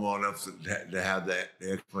don't know well enough to have the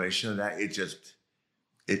explanation of that. It just,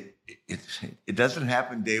 it doesn't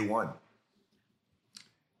happen day one.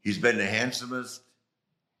 He's been the handsomest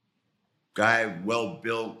guy, well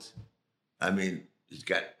built. I mean, he's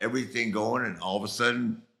got everything going, and all of a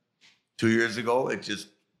sudden, 2 years ago, it just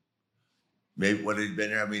maybe what he'd been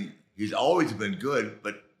there. I mean, he's always been good,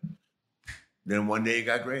 but then one day he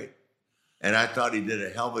got great, and I thought he did a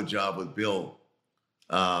hell of a job with Bill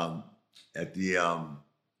at the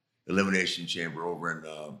Elimination Chamber over in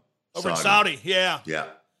Saudi. Yeah.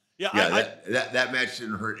 That match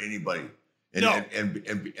didn't hurt anybody. And, no.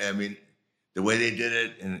 and I mean, the way they did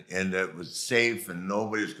it, and it was safe, and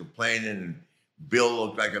nobody was complaining, and Bill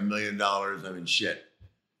looked like $1 million. I mean, shit.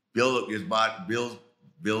 Bill's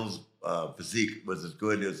physique was as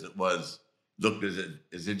good as it was, looked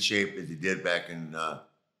as in shape as he did back in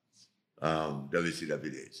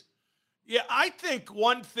WCW days. Yeah, I think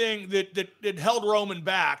one thing that held Roman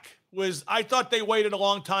back was I thought they waited a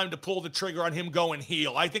long time to pull the trigger on him going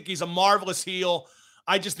heel. I think he's a marvelous heel.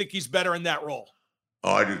 I just think he's better in that role.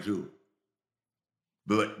 Oh, I do too.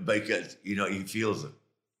 But because, you know, he feels it.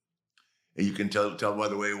 And you can tell by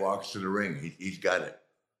the way he walks to the ring. He's got it.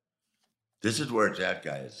 This is where it's at,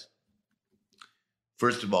 guys.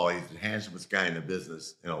 First of all, he's the handsomest guy in the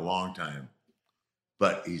business in a long time.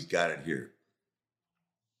 But he's got it here.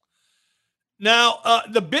 Now,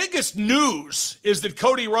 the biggest news is that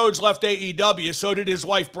Cody Rhodes left AEW. So did his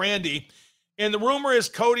wife, Brandi. And the rumor is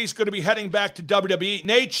Cody's going to be heading back to WWE.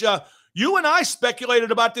 Nate, you and I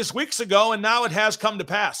speculated about this weeks ago, and now it has come to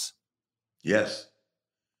pass. Yes.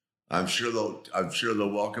 I'm sure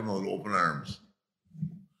they'll welcome him with open arms.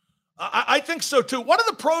 I think so, too. What are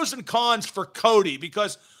the pros and cons for Cody?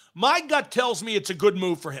 Because my gut tells me it's a good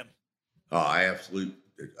move for him. Oh, I absolutely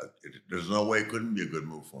 – there's no way it couldn't be a good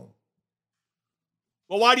move for him.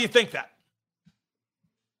 Well, why do you think that?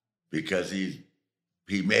 Because he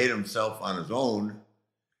made himself on his own.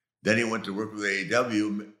 Then he went to work with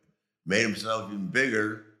AEW, made himself even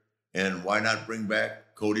bigger. And why not bring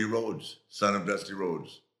back Cody Rhodes, son of Dusty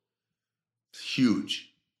Rhodes? It's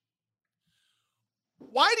huge.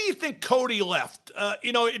 Why do you think Cody left?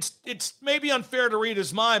 You know, it's maybe unfair to read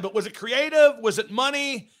his mind, but was it creative? Was it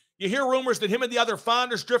money? You hear rumors that him and the other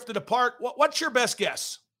founders drifted apart. What's your best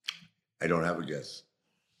guess? I don't have a guess.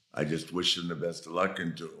 I just wish him the best of luck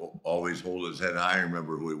and to always hold his head high and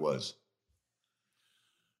remember who he was.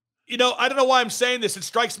 You know, I don't know why I'm saying this. It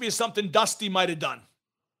strikes me as something Dusty might have done.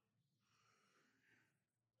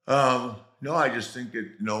 No, I just think that,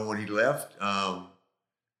 you know, when he left, I'm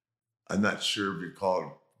not sure if you call it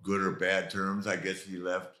good or bad terms. I guess he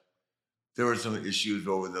left. There were some issues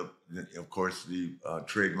over of course, the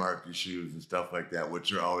trademark issues and stuff like that,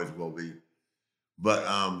 which there always will be.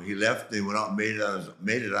 But he left. They went out and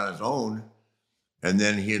made it on his own, and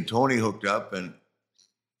then he and Tony hooked up. And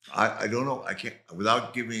I don't know. I can't,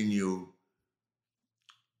 without giving you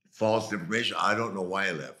false information, I don't know why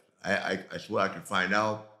he left. I swear I could find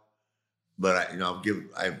out, but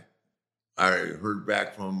I heard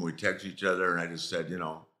back from him. We text each other, and I just said, you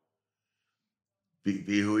know,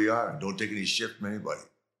 be who you are. Don't take any shit from anybody.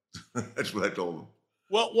 That's what I told him.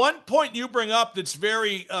 Well, one point you bring up that's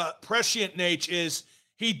very prescient, Nate, is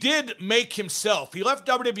he did make himself. He left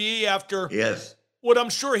WWE after what I'm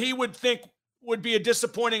sure he would think would be a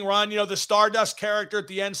disappointing run, you know, the Stardust character at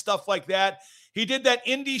the end, stuff like that. He did that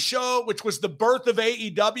indie show, which was the birth of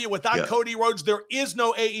AEW. Without Cody Rhodes, there is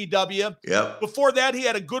no AEW. Yep. Before that, he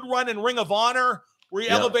had a good run in Ring of Honor where he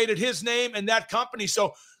elevated his name and that company.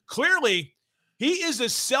 So clearly, he is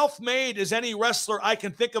as self-made as any wrestler I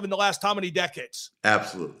can think of in the last how many decades?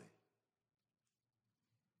 Absolutely.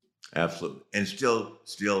 Absolutely. And still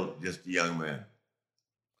just a young man.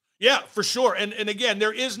 Yeah, for sure. And again,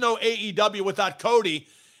 there is no AEW without Cody.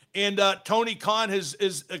 And Tony Khan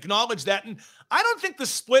has acknowledged that. And I don't think the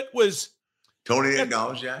split was... Tony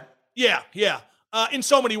acknowledged that? Yeah. In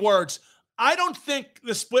so many words. I don't think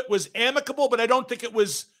the split was amicable, but I don't think it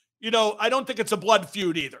was, you know, I don't think it's a blood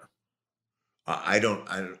feud either. I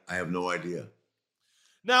have no idea.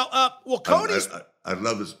 Now, Cody's... I'd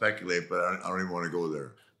love to speculate, but I don't even want to go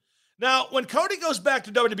there. Now, when Cody goes back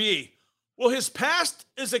to WWE, will his past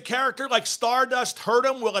as a character like Stardust hurt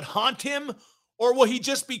him? Will it haunt him? Or will he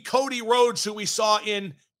just be Cody Rhodes, who we saw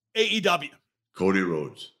in AEW? Cody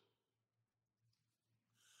Rhodes.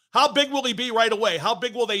 How big will he be right away? How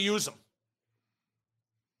big will they use him?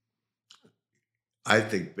 I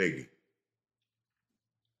think big.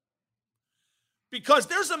 Because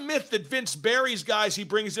there's a myth that Vince buries guys he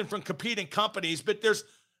brings in from competing companies, but there's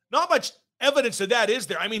not much evidence of that, is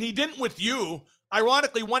there? I mean, he didn't with you.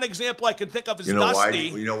 Ironically, one example I can think of is Dusty.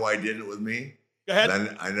 You know why he didn't with me? Go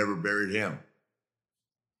ahead. I never buried him.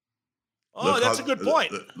 Oh, that's a good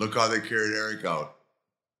point. Look how they carried Eric out.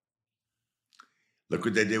 Look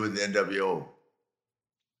what they did with the NWO.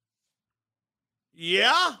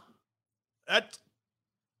 Yeah,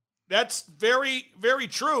 that's very, very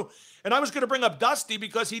true. And I was going to bring up Dusty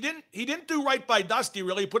because he didn't do right by Dusty,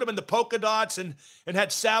 really. He put him in the polka dots and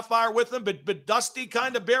had Sapphire with him, but Dusty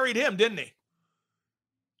kind of buried him, didn't he?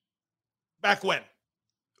 Back when?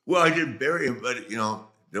 Well, I didn't bury him, but,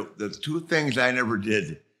 the two things I never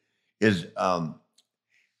did is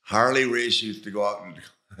Harley Race used to go out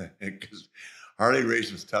and, because Harley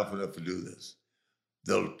Race was tough enough to do this.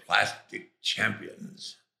 Those plastic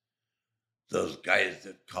champions, those guys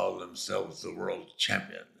that call themselves the world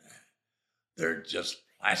champion, they're just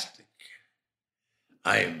plastic.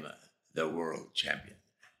 I'm the world champion.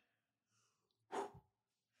 Of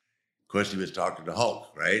course, he was talking to Hulk,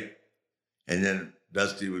 right? And then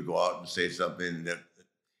Dusty would go out and say something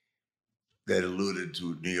that alluded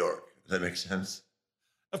to New York. Does that make sense?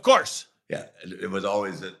 Of course. Yeah, it was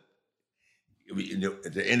always that.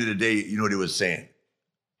 At the end of the day, you know what he was saying.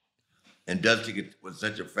 And Dusty was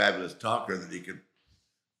such a fabulous talker that he could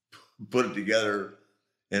put it together,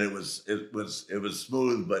 and it was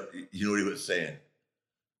smooth, but you know what he was saying.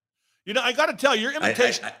 I got to tell you, your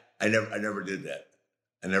imitation. I never did that.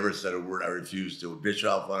 I never said a word. I refused to.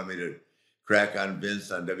 Bischoff wanted me to crack on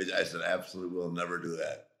Vince on WWE. I said, absolutely, will never do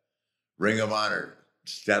that. Ring of Honor,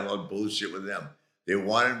 stand on bullshit with them. They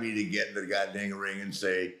wanted me to get in the goddamn ring and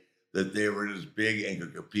say that they were as big and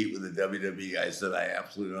could compete with the WWE. I said, I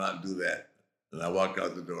absolutely do not do that. And I walked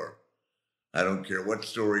out the door. I don't care what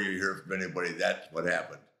story you hear from anybody, that's what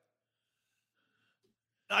happened.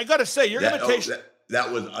 I got to say, your imitation. That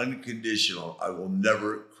was unconditional. I will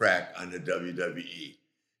never crack on the WWE.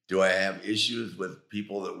 Do I have issues with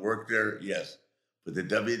people that work there? Yes. But the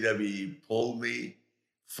WWE pulled me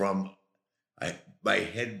from my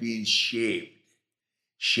head being shamed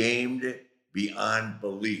beyond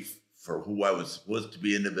belief for who I was supposed to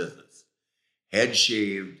be in the business. Head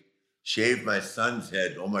shaved my son's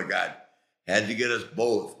head. Oh my God. Had to get us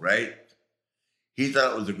both, right? He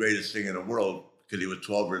thought it was the greatest thing in the world because he was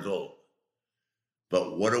 12 years old.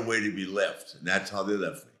 But what a way to be left. And that's how they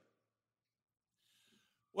left me.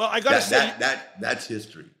 Well, I got to say. That's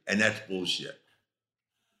history. And that's bullshit.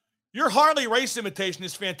 Your Harley Race imitation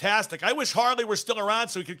is fantastic. I wish Harley were still around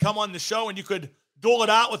so he could come on the show and you could duel it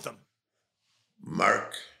out with him.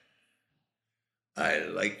 Mark, I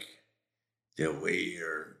like the way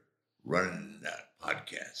you're running that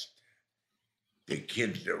podcast. The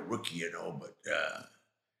kid's a rookie, but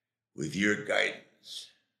with your guidance,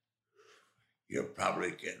 you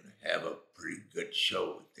probably can have a pretty good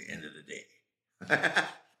show at the end of the day.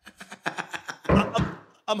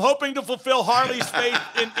 I'm hoping to fulfill Harley's faith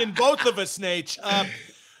in both of us, Nate.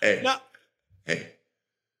 Hey,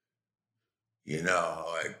 you know how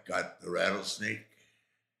I got the rattlesnake?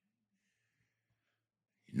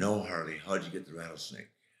 Harley, how'd you get the rattlesnake?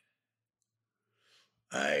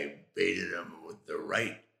 I baited him with the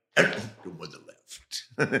right and hooked him with the left.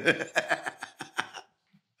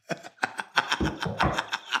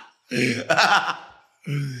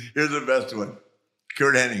 Here's the best one.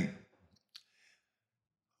 Kurt Hennig.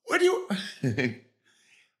 What do you...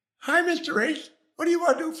 Hi, Mr. Race. What do you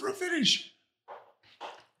want to do for a finish?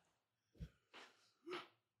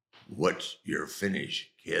 What's your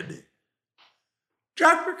finish, kid?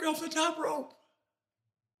 Drop Rick off the top rope.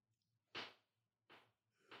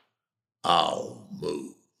 I'll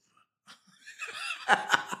move.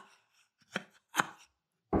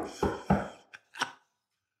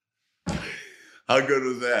 How good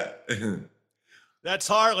was that? That's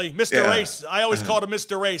Harley, Mr. Race. I always called him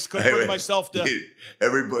Mr. Race. Couldn't bring myself to.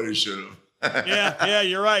 Everybody should have. yeah,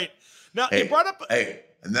 you're right. Now, you brought up. Hey,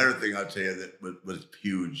 another thing I'll tell you that was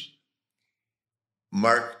huge.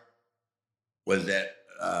 Mark was at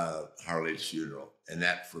Harley's funeral. And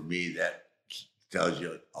that, for me, that tells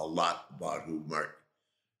you a lot about who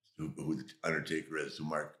the Undertaker is, who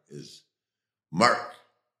Mark is. Mark,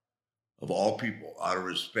 of all people, out of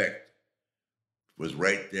respect, was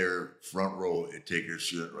right there, front row at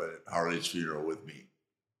Harley's funeral with me.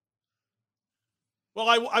 Well,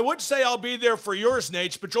 I would say I'll be there for yours,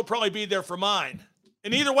 Nate, but you'll probably be there for mine.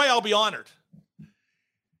 And either way, I'll be honored.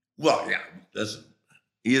 Well, yeah, listen,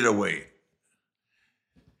 either way.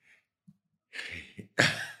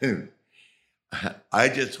 I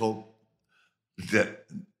just hope that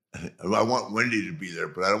I want Wendy to be there,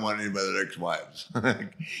 but I don't want any of their ex-wives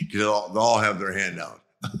because they'll all have their hand out.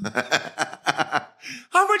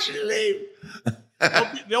 How much did you leave?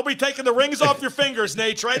 They'll be taking the rings off your fingers,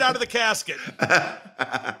 Nate, right out of the casket.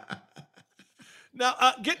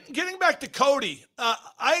 Now, getting back to Cody,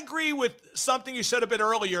 I agree with something you said a bit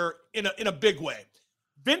earlier in a big way.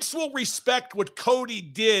 Vince will respect what Cody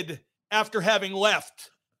did after having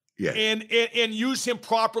left, and use him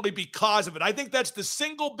properly because of it. I think that's the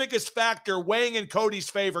single biggest factor weighing in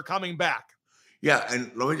Cody's favor coming back. Yeah,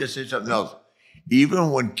 and let me just say something else.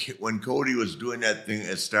 Even when Cody was doing that thing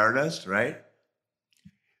at Stardust, right?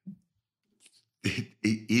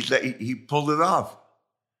 He pulled it off.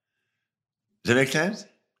 Does that make sense?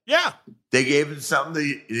 Yeah. They gave him something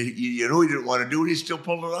that he didn't want to do, and he still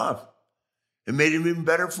pulled it off. It made him even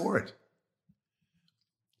better for it.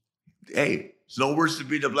 Hey, it's no worse to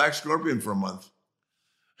be the Black Scorpion for a month.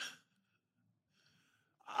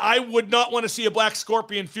 I would not want to see a Black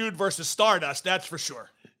Scorpion feud versus Stardust, that's for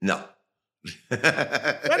sure. No.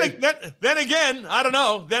 then again, I don't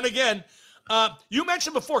know. Then again, you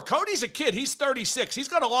mentioned before, Cody's a kid. He's 36. He's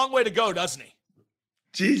got a long way to go, doesn't he?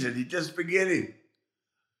 Jesus, he's just beginning.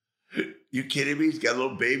 You kidding me? He's got a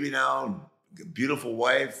little baby now, a beautiful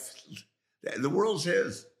wife. The world's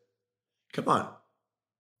his. Come on.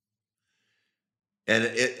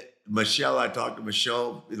 And Michelle, I talked to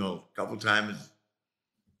Michelle, a couple times.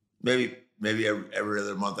 Maybe every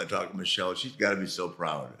other month I talk to Michelle. She's got to be so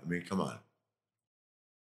proud. I mean, come on.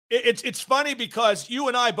 It's funny because you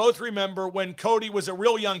and I both remember when Cody was a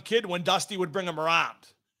real young kid when Dusty would bring him around.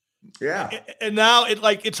 Yeah. And now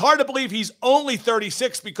it's hard to believe he's only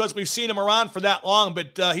 36 because we've seen him around for that long,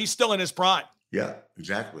 but he's still in his prime. Yeah,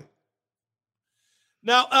 exactly.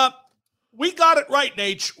 Now, we got it right,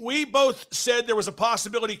 Nate. We both said there was a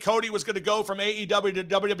possibility Cody was going to go from AEW to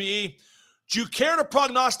WWE. Do you care to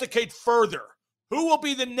prognosticate further? Who will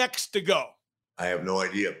be the next to go? I have no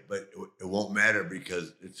idea, but it won't matter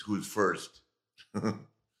because it's who's first.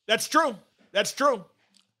 That's true. That's true.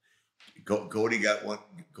 Cody got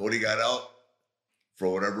out for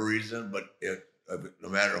whatever reason, but no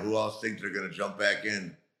matter who else thinks they're going to jump back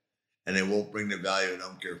in, and they won't bring the value. I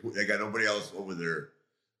don't care who. They got nobody else over there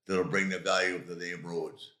that'll bring the value of the name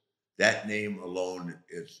Rhodes. That name alone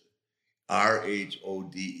is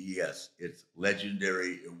RHODES. It's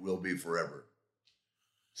legendary. It will be forever.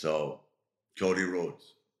 So, Cody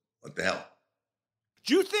Rhodes. What the hell?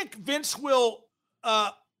 Do you think Vince will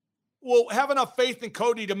have enough faith in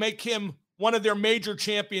Cody to make him one of their major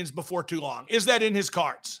champions before too long? Is that in his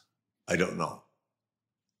cards? I don't know.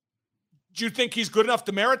 Do you think he's good enough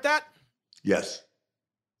to merit that? Yes.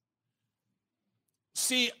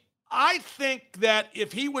 See, I think that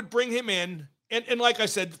if he would bring him in, and like I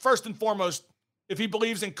said, first and foremost, if he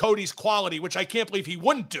believes in Cody's quality, which I can't believe he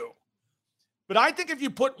wouldn't do. But I think if you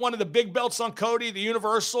put one of the big belts on Cody, the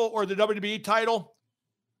Universal or the WWE title,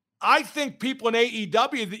 I think people in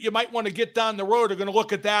AEW that you might want to get down the road are going to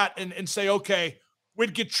look at that and say, okay,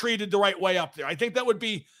 we'd get treated the right way up there. I think that would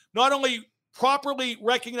be not only properly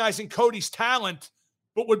recognizing Cody's talent,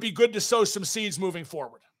 but would be good to sow some seeds moving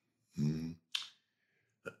forward. Mm-hmm.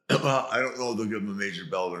 Well, I don't know if they'll give him a major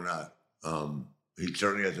belt or not. He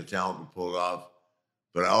certainly has the talent to pull it off.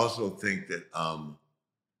 But I also think that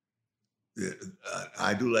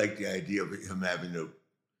I do like the idea of him having to,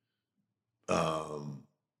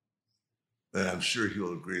 and I'm sure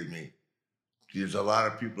he'll agree with me, there's a lot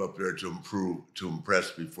of people up there to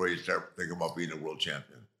impress before you start thinking about being a world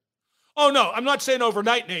champion. Oh, no, I'm not saying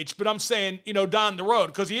overnight, Nate, but I'm saying, down the road,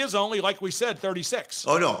 because he is only, like we said, 36.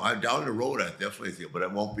 Oh, no, I'm down the road, I definitely think, but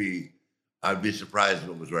I'd be surprised if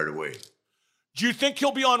it was right away. Do you think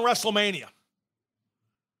he'll be on WrestleMania?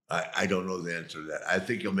 I don't know the answer to that. I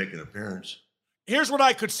think he'll make an appearance. Here's what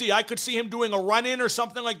I could see. I could see him doing a run-in or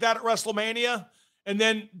something like that at WrestleMania and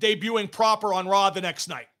then debuting proper on Raw the next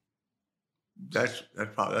night. That's a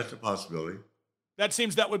possibility. That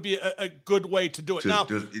seems that would be a good way to do it.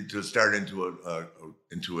 To start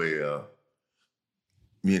to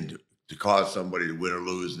cause somebody to win or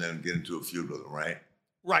lose and then get into a feud with them, right?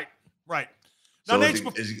 Right. Now, so is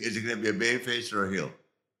it going to be a babyface or a heel?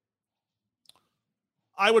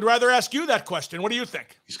 I would rather ask you that question. What do you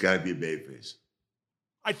think? He's got to be a babyface.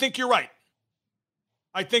 I think you're right.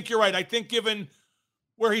 I think given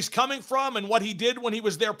where he's coming from and what he did when he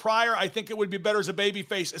was there prior, I think it would be better as a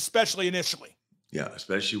babyface, especially initially. Yeah,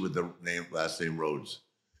 especially with the last name Rhodes.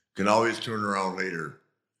 Can always turn around later,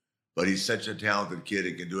 but he's such a talented kid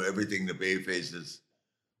and can do everything the babyfaces,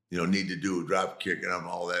 need to do, drop kick and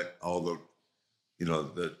all the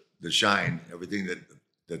the shine, everything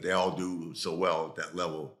that they all do so well at that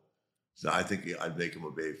level. So I think I'd make him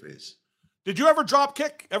a babyface. Did you ever drop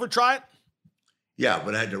kick? Ever try it? Yeah,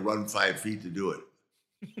 but I had to run 5 feet to do it.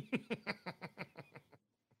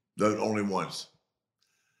 Only once.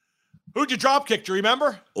 Who'd you drop kick? Do you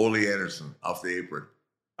remember? Ole Anderson off the apron.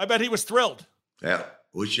 I bet he was thrilled. Yeah,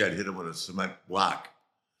 wish I'd hit him with a cement block.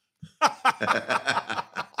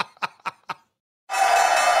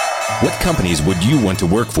 What companies would you want to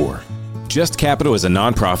work for? Just Capital is a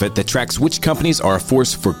nonprofit that tracks which companies are a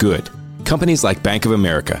force for good. Companies like Bank of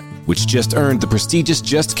America, which just earned the prestigious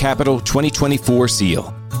Just Capital 2024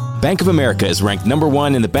 seal. Bank of America is ranked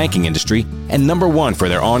 #1 in the banking industry and #1 for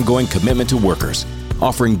their ongoing commitment to workers,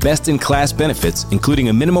 offering best-in-class benefits, including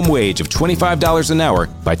a minimum wage of $25 an hour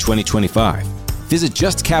by 2025. Visit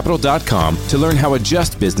justcapital.com to learn how a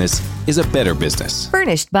just business is a better business.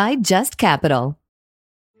 Furnished by Just Capital.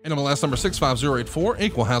 NMLS number 65084,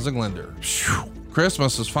 Equal Housing Lender.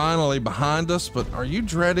 Christmas is finally behind us, but are you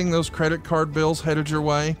dreading those credit card bills headed your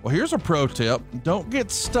way? Well, here's a pro tip. Don't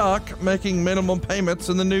get stuck making minimum payments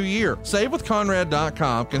in the new year.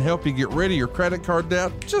 SaveWithConrad.com can help you get rid of your credit card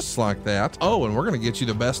debt just like that. Oh, and we're going to get you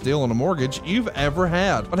the best deal on a mortgage you've ever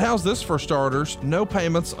had. But how's this for starters? No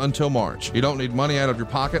payments until March. You don't need money out of your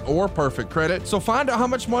pocket or perfect credit, so find out how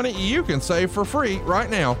much money you can save for free right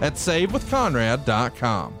now at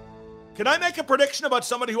SaveWithConrad.com. Can I make a prediction about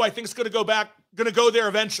somebody who I think is going to go there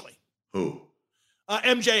eventually? Who?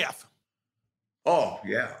 MJF. Oh,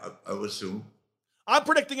 yeah, I would assume. I'm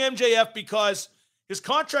predicting MJF because his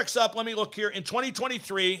contract's up. Let me look here. In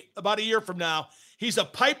 2023, about a year from now, he's a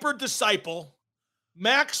Piper disciple.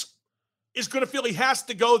 Max is going to feel he has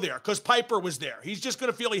to go there because Piper was there. He's just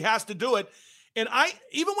going to feel he has to do it. And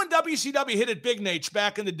even when WCW hit it big, Nate,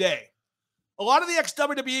 back in the day, a lot of the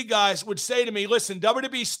ex-WWE guys would say to me, listen,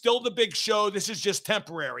 WWE's still the big show. This is just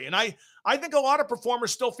temporary. And I think a lot of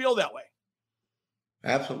performers still feel that way.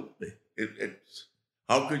 Absolutely. It's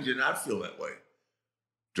how could you not feel that way?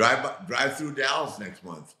 Drive through Dallas next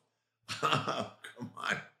month. Come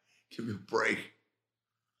on. Give me a break.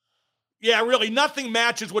 Yeah, really. Nothing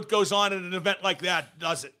matches what goes on at an event like that,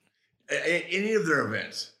 does it? Any of their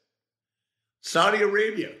events. Saudi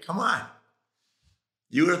Arabia. Come on.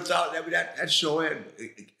 You would have thought that show had.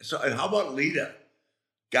 So, and how about Lita?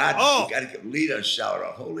 God, you got to give Lita a shout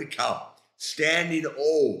out. Holy cow. Standing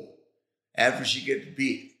O after she gets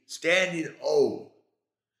beat. Standing O.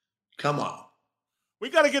 Come on. We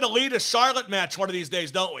got to get a Lita Charlotte match one of these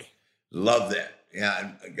days, don't we? Love that.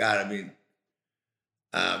 Yeah, God,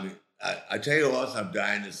 I tell you what else I'm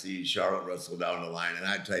dying to see Charlotte wrestle down the line. And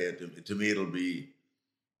I tell you, to me, it'll be,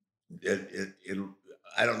 it'll,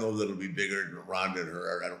 I don't know that it'll be bigger than Ronda and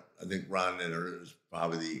her. I think Ronda and her is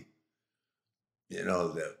probably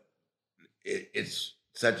it's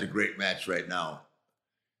such a great match right now.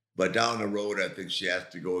 But down the road, I think she has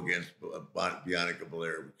to go against Bianca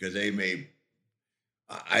Belair because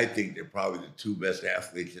I think they're probably the two best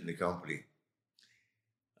athletes in the company.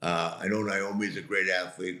 I know Naomi's a great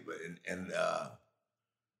athlete, but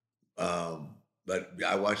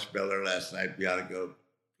I watched Belair last night. Bianca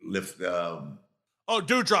lift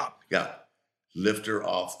Dewdrop. Yeah. Lift her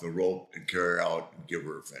off the rope and carry her out and give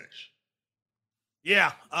her a finish.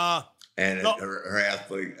 Yeah. Her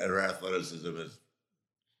athleticism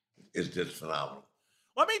is just phenomenal.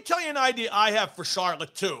 Let me tell you an idea I have for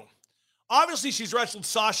Charlotte, too. Obviously, she's wrestled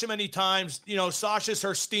Sasha many times. You know, Sasha's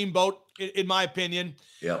her steamboat, in my opinion.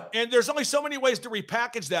 Yeah. And there's only so many ways to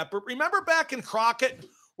repackage that. But remember back in Crockett,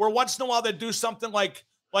 where once in a while they'd do something like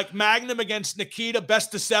Magnum against Nikita,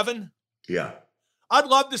 best of 7? Yeah. I'd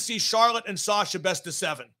love to see Charlotte and Sasha best of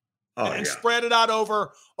 7 and spread it out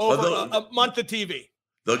over a month of TV.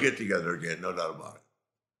 They'll get together again, no doubt about it.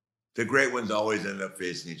 The great ones always end up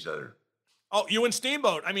facing each other. Oh, you and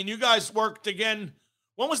Steamboat. I mean, you guys worked again.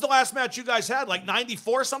 When was the last match you guys had? Like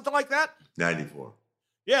 94, something like that? 94.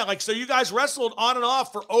 Yeah, so you guys wrestled on and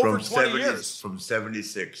off for over 20 years. From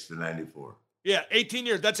 76 to 94. Yeah, 18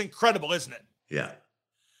 years. That's incredible, isn't it? Yeah.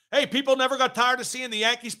 Hey, people never got tired of seeing the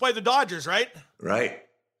Yankees play the Dodgers, right? Right.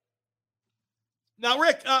 Now,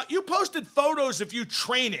 Rick, you posted photos of you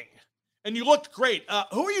training, and you looked great.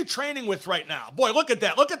 Who are you training with right now? Boy, look at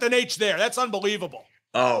that. Look at the H there. That's unbelievable.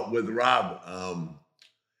 Oh, with Rob,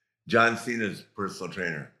 John Cena's personal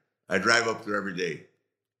trainer. I drive up there every day.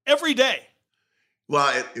 Every day?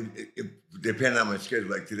 Well, it depends on my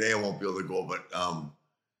schedule. Like today, I won't be able to go, but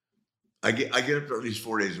I get up there at least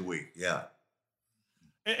 4 days a week. Yeah.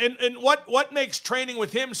 And what makes training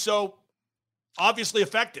with him so obviously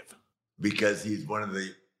effective? Because he's one of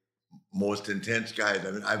the most intense guys.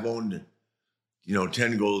 I mean, I've owned,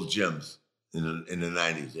 10 Gold's gyms. in the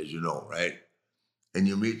 90s, as you know, right? And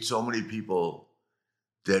you meet so many people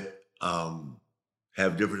that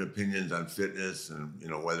have different opinions on fitness and,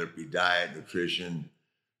 whether it be diet, nutrition,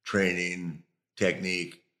 training,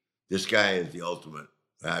 technique. This guy is the ultimate.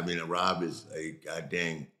 I mean, Rob is a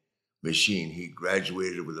goddamn machine. He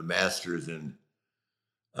graduated with a master's in,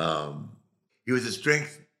 he was the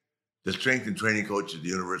strength and training coach at the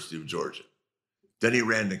University of Georgia. Then he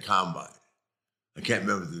ran the combine. I can't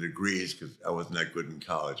remember the degrees because I wasn't that good in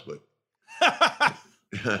college, but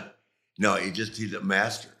no, he's a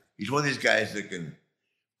master. He's one of these guys that can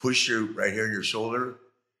push you right here in your shoulder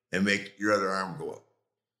and make your other arm go up.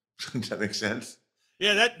 Does that make sense?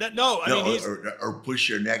 Yeah, I mean, or push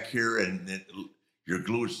your neck here and then your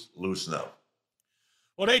glutes loosen up.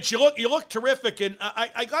 Well, Nate, you look terrific, and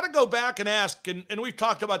I got to go back and ask, and we've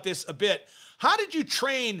talked about this a bit. How did you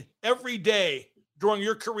train every day during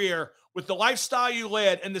your career with the lifestyle you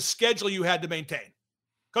led and the schedule you had to maintain?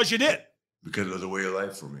 Because you did. Because it was a way of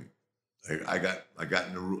life for me. I got in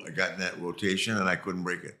that rotation, and I couldn't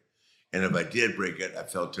break it. And if I did break it, I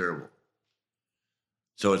felt terrible.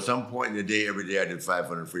 So at some point in the day, every day, I did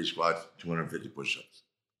 500 free squats, 250 push-ups.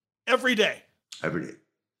 Every day? Every day.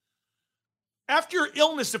 After your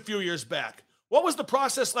illness a few years back, what was the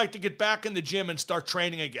process like to get back in the gym and start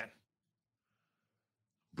training again?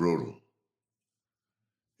 Brutal.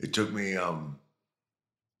 It took me, I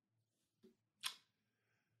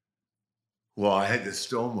had the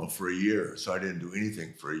stoma for a year, so I didn't do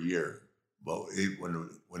anything for a year. But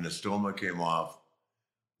when the stoma came off,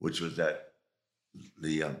 which was the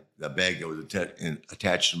bag that was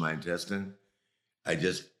attached to my intestine, I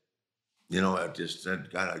just said,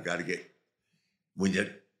 God, I got to get, when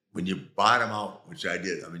you bottom out, which I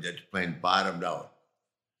did, that plane bottomed out.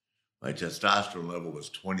 My testosterone level was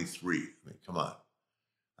 23. Come on.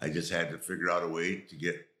 I just had to figure out a way to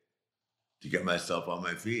get myself on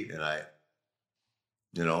my feet. And I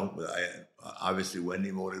obviously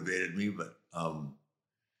Wendy motivated me, but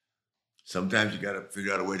sometimes you got to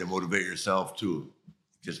figure out a way to motivate yourself too.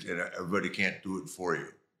 Everybody can't do it for you.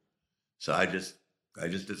 So I just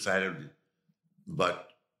decided about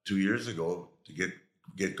 2 years ago to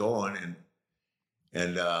get going,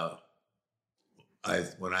 and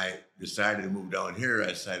when I decided to move down here, I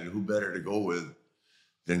decided who better to go with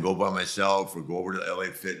than go by myself or go over to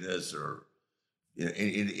LA Fitness or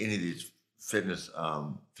any of these fitness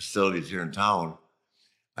facilities here in town.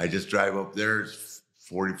 I just drive up there. It's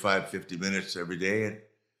 45, 50 minutes every day,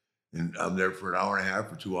 and I'm there for an hour and a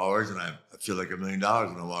half or 2 hours, and I feel like $1 million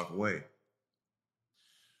when I walk away.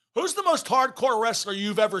 Who's the most hardcore wrestler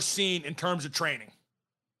you've ever seen in terms of training?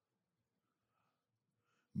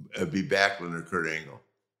 It'd be Backlund or Kurt Angle.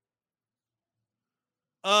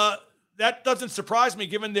 That doesn't surprise me,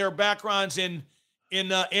 given their backgrounds in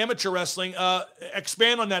amateur wrestling.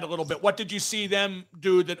 Expand on that a little bit. What did you see them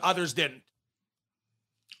do that others didn't?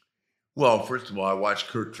 Well, first of all, I watched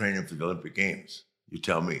Kurt training for the Olympic Games. You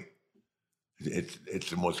tell me. It's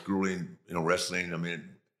the most grueling, wrestling.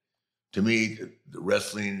 To me, the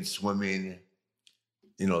wrestling, swimming,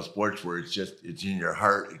 sports where it's in your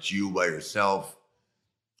heart, it's you by yourself.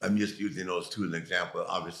 I'm just using those two as an example.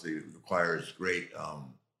 Obviously, it requires great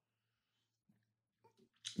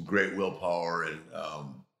willpower and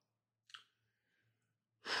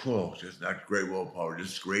just not great willpower,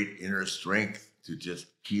 just great inner strength to just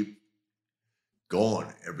keep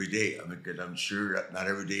going every day. Because I'm sure that not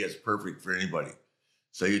every day is perfect for anybody.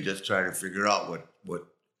 So you just try to figure out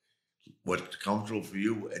what's comfortable for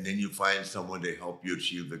you, and then you find someone to help you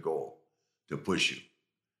achieve the goal, to push you.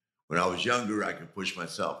 When I was younger, I could push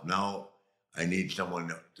myself. Now I need someone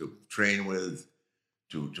to train with,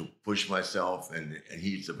 to push myself, and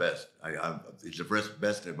he's the best. He's the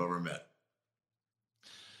best I've ever met.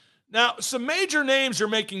 Now, some major names are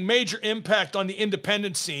making major impact on the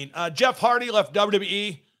independent scene. Jeff Hardy left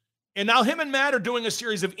WWE, and now him and Matt are doing a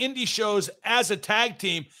series of indie shows as a tag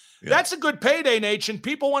team. Yeah. That's a good payday, Nation.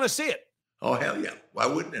 People want to see it. Oh, hell yeah. Why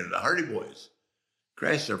wouldn't it? The Hardy Boys.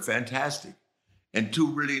 Christ, they're fantastic. And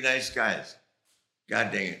two really nice guys.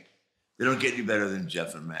 God dang it. They don't get any better than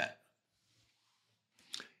Jeff and Matt.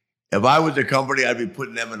 If I was a company, I'd be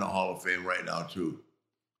putting them in the Hall of Fame right now, too.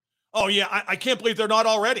 Oh, yeah. I can't believe they're not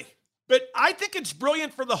already. But I think it's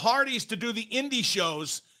brilliant for the Hardys to do the indie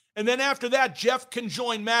shows. And then after that, Jeff can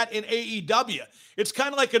join Matt in AEW. It's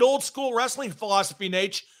kind of like an old school wrestling philosophy,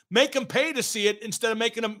 Nate. Make them pay to see it instead of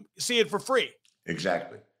making them see it for free.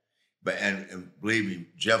 Exactly. But and believe me,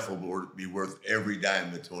 Jeff will be worth every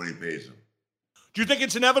dime that Tony pays him. Do you think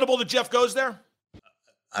it's inevitable that Jeff goes there?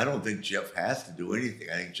 I don't think Jeff has to do anything.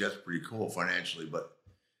 I think Jeff's pretty cool financially, but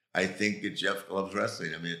I think that Jeff loves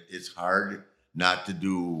wrestling. It's hard not to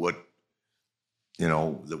do what,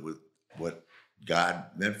 what God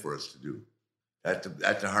meant for us to do. That's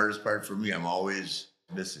the hardest part for me. I'm always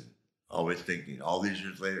missing, always thinking, all these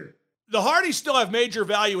years later. The Hardys still have major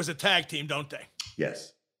value as a tag team, don't they?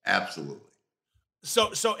 Yes, absolutely. So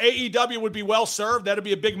AEW would be well served. That'd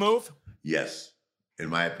be a big move. Yes, in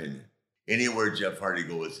my opinion. Anywhere Jeff Hardy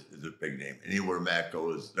goes is a big name. Anywhere Matt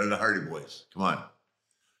goes, they're the Hardy Boys. Come on.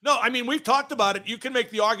 No, I mean, we've talked about it. You can make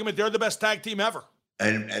the argument they're the best tag team ever.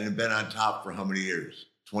 And have been on top for how many years?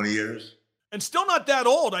 20 years? And still not that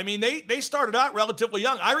old. I mean, they started out relatively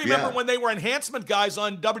young. I remember when they were enhancement guys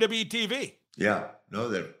on WWE TV. Yeah. No,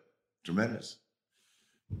 they're tremendous.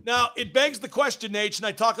 Now, it begs the question, Nate, and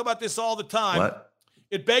I talk about this all the time. What?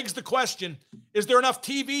 It begs the question, is there enough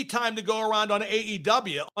TV time to go around on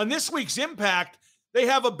AEW? On this week's Impact, they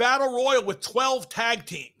have a battle royal with 12 tag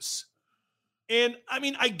teams. And, I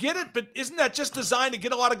mean, I get it, but isn't that just designed to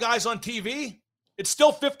get a lot of guys on TV? It's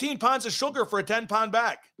still 15 pounds of sugar for a 10-pound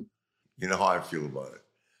bag. You know how I feel about it.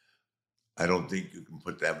 I don't think you can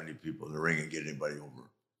put that many people in the ring and get anybody over.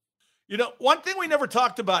 You know, one thing we never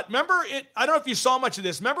talked about, remember, I don't know if you saw much of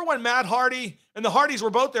this. Remember when Matt Hardy, and the Hardys were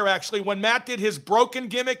both there actually, when Matt did his broken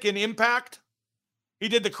gimmick in Impact? He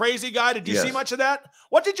did the crazy guy. Did you see much of that?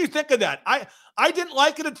 What did you think of that? I didn't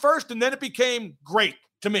like it at first, and then it became great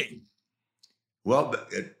to me. Well,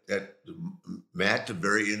 Matt's a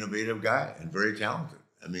very innovative guy and very talented.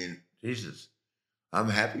 I mean, Jesus, I'm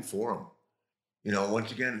happy for him. You know,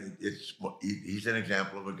 once again, he's an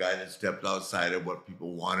example of a guy that stepped outside of what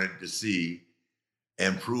people wanted to see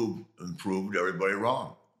and proved everybody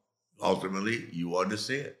wrong. Ultimately, you wanted to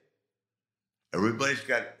see it. Everybody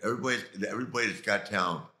that's got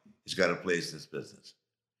talent has got a place in this business.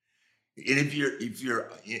 And if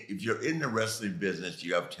you're in the wrestling business,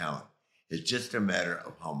 you have talent. It's just a matter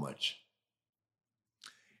of how much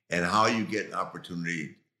and how you get an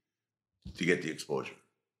opportunity to get the exposure.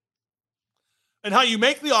 And how you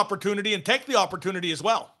make the opportunity and take the opportunity as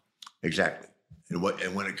well. Exactly. And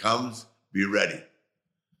when it comes, be ready.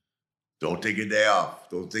 Don't take a day off.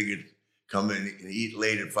 Don't think it come in and eat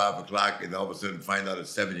late at 5 o'clock and all of a sudden find out at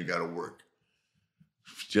 7 you got to work.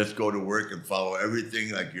 Just go to work and follow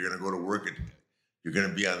everything like you're going to go to work. You're going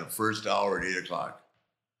to be on the first hour at 8 o'clock.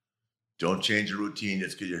 Don't change your routine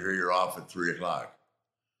just because you hear you're off at 3 o'clock.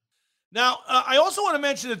 Now, I also want to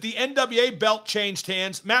mention that the NWA belt changed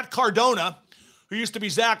hands. Matt Cardona, who used to be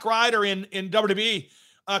Zack Ryder in WWE,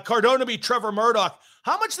 Cardona beat Trevor Murdoch.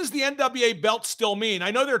 How much does the NWA belt still mean?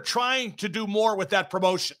 I know they're trying to do more with that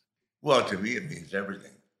promotion. Well, to me, it means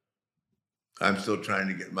everything. I'm still trying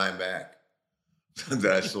to get mine back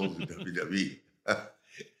that I sold to WWE.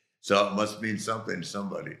 So it must mean something to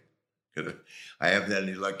somebody. Because I haven't had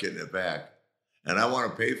any luck getting it back. And I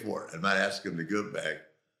want to pay for it. I'm not asking them to give it back.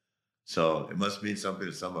 So it must mean something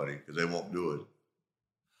to somebody because they won't do it.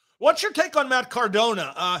 What's your take on Matt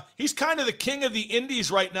Cardona? He's kind of the king of the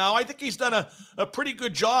indies right now. I think he's done a pretty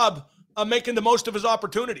good job making the most of his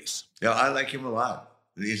opportunities. Yeah, I like him a lot.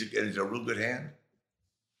 And he's a real good hand.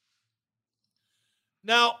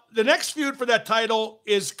 Now, the next feud for that title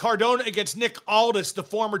is Cardona against Nick Aldis, the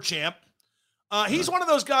former champ. He's one of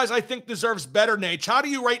those guys I think deserves better, Nate. How do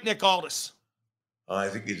you rate Nick Aldis? I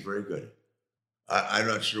think he's very good. I'm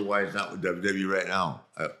not sure why he's not with WWE right now.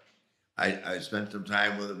 I spent some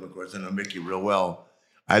time with him, of course, and I know Mickey real well.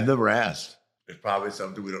 I've never asked. It's probably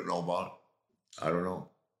something we don't know about. I don't know.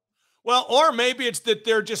 Well, or maybe it's that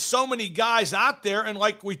there are just so many guys out there, and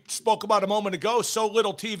like we spoke about a moment ago, so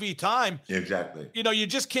little TV time. Exactly. You know, you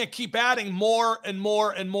just can't keep adding more and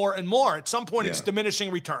more and more and more. At some point, it's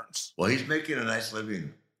diminishing returns. Well, he's making a nice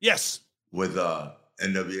living. Yes. With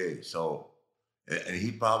NWA, so, and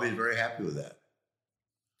he probably is very happy with that.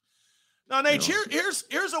 Now, Nate,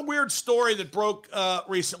 here's a weird story that broke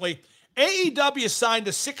recently. AEW signed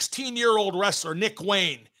a 16-year-old wrestler, Nick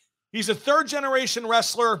Wayne. He's a third-generation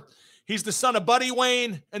wrestler. He's the son of Buddy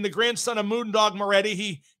Wayne and the grandson of Moondog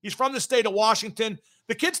Moretti. He's from the state of Washington.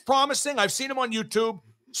 The kid's promising. I've seen him on YouTube.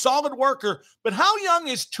 Solid worker. But how young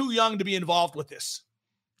is too young to be involved with this?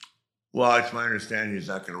 Well, it's my understanding he's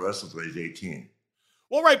not going to wrestle until he's 18.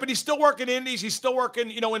 Well, right, but he's still working indies. He's still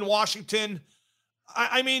working, in Washington.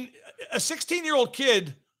 I mean, a 16-year-old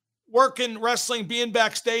kid working wrestling, being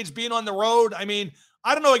backstage, being on the road. I mean,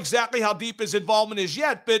 I don't know exactly how deep his involvement is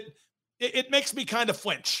yet, but it makes me kind of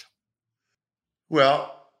flinch.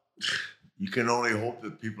 Well, you can only hope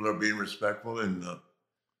that people are being respectful and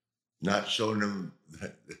not showing them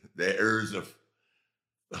the errors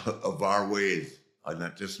of our ways.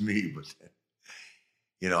 Not just me, but,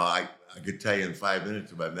 I could tell you in 5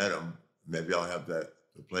 minutes if I met him. Maybe I'll have the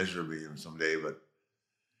pleasure of meeting him someday, but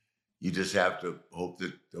you just have to hope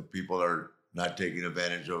that the people are not taking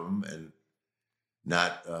advantage of them and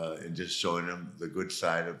not and just showing them the good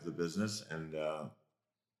side of the business and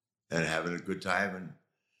having a good time.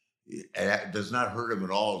 And it does not hurt him at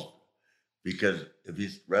all, because if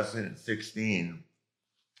he's wrestling at 16,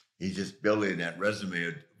 he's just building that resume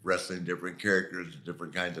of wrestling different characters,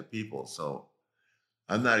 different kinds of people. So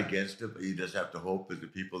I'm not against it, but you just have to hope that the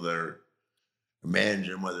people that are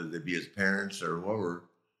managing him, whether they be his parents or whoever,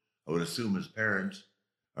 I would assume his parents,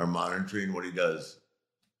 are monitoring what he does,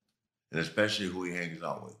 and especially who he hangs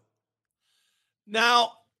out with.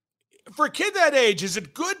 Now, for a kid that age, is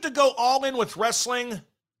it good to go all in with wrestling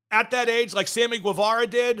at that age like Sammy Guevara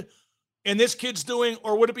did and this kid's doing,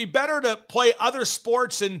 or would it be better to play other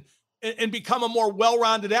sports and become a more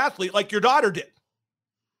well-rounded athlete like your daughter did?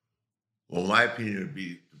 Well, my opinion would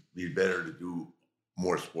be better to do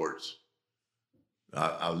more sports.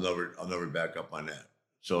 I'll never back up on that.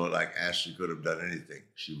 So like Ashley could have done anything.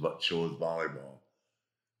 She chose volleyball,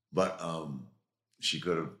 but she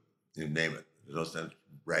could have, name it. There's no sense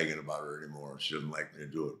bragging about her anymore. She doesn't like me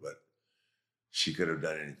to do it, but she could have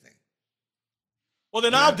done anything. Well,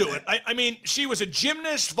 then I'll do it. I mean, she was a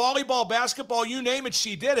gymnast, volleyball, basketball, you name it,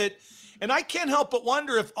 she did it. And I can't help but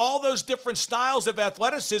wonder if all those different styles of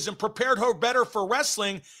athleticism prepared her better for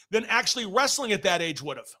wrestling than actually wrestling at that age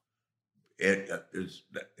would have.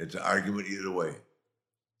 It's an argument either way.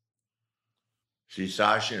 See,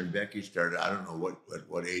 Sasha and Becky started, I don't know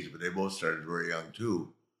what age, but they both started very young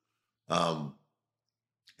too.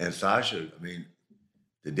 And Sasha, I mean,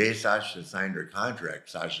 the day Sasha signed her contract,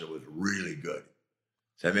 Sasha was really good.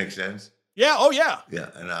 Does that make sense? Yeah. Oh, yeah. Yeah.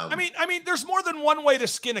 And I mean, there's more than one way to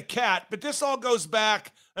skin a cat, but this all goes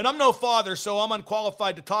back, and I'm no father, so I'm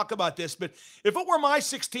unqualified to talk about this, but if it were my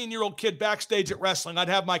 16-year-old kid backstage at wrestling, I'd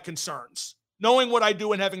have my concerns, knowing what I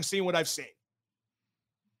do and having seen what I've seen.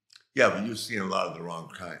 Yeah, but you've seen a lot of the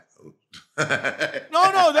wrong kind.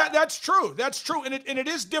 No, that's true. That's true. And it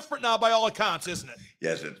is different now by all accounts, isn't it?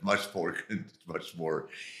 Yes, it's a much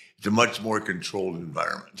more controlled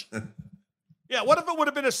environment. Yeah, what if it would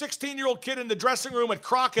have been a 16-year-old kid in the dressing room at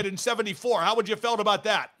Crockett in 74? How would you have felt about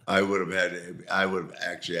that? I would have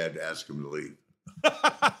actually had to ask him to leave.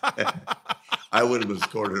 I would have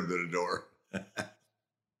escorted him to the door.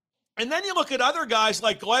 And then you look at other guys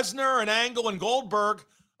like Lesnar and Angle and Goldberg,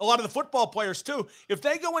 a lot of the football players too. If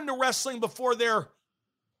they go into wrestling before their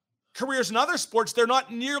careers in other sports, they're not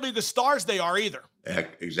nearly the stars they are either.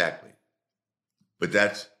 Exactly. But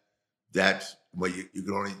that's well, you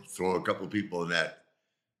can only throw a couple of people in that.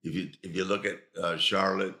 If you look at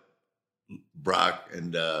Charlotte, Brock,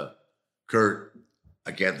 and Kurt,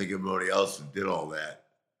 I can't think of anybody else that did all that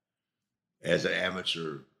as an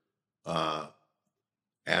amateur.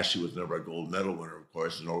 Ashley was never a gold medal winner, of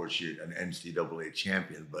course, nor was she an NCAA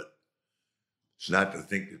champion. But it's not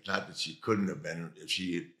that she couldn't have been if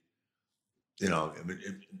she, I mean,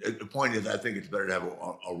 the point is, I think it's better to have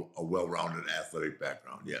a well-rounded athletic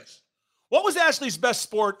background. Yes. What was Ashley's best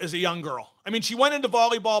sport as a young girl? I mean, she went into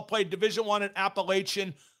volleyball, played Division I at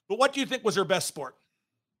Appalachian, but what do you think was her best sport?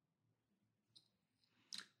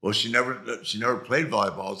 Well, she never played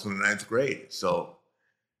volleyball until the 9th grade. So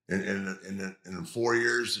in 4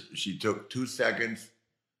 years, she took 2 seconds.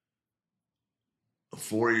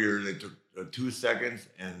 4 years, they took 2 seconds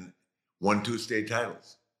and won 2 state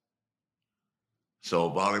titles. So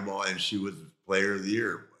volleyball, and she was player of the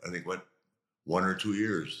year, I think, 1 or 2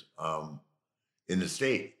 years in the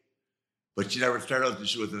state. But she never started until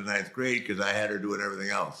she was in the 9th grade because I had her doing everything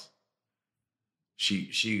else.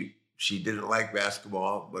 She didn't like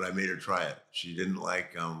basketball, but I made her try it. She didn't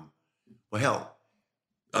like, well, hell,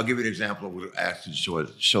 I'll give you an example of what Ashley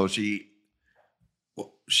was. So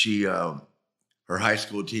her high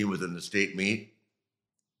school team was in the state meet,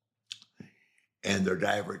 and their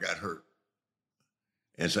diver got hurt.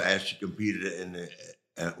 And so Ashley competed in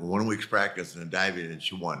 1 week's practice in the diving, and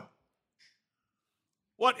she won.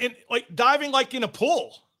 What, diving like in a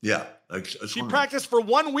pool? Yeah. She practiced for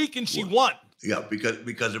 1 week and she won. Yeah,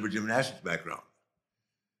 because of her gymnastics background.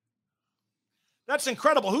 That's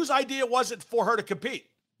incredible. Whose idea was it for her to compete?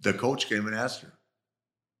 The coach came and asked her.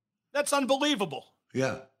 That's unbelievable.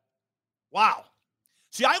 Yeah. Wow.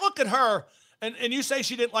 See, I look at her, and you say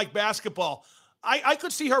she didn't like basketball. I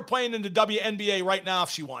could see her playing in the WNBA right now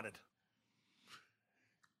if she wanted.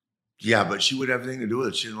 Yeah, but she would have everything to do with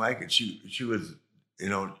it. She didn't like it. She was,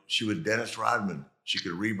 she was Dennis Rodman. She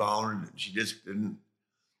could rebound, and she just didn't,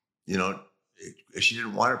 she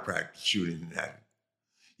didn't want to practice shooting and that.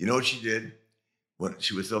 You know what she did? When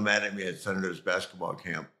she was so mad at me at Senators basketball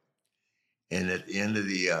camp, and at the end of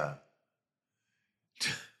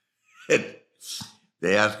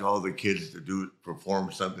they ask all the kids to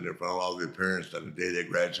perform something in front of all their parents on the day they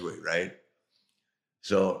graduate, right?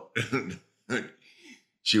 So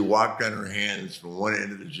she walked on her hands from one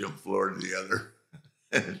end of the gym floor to the other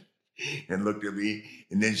and looked at me.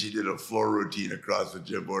 And then she did a floor routine across the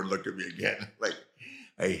gym board, looked at me again, like,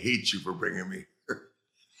 I hate you for bringing me here.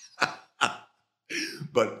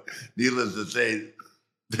 But needless to say,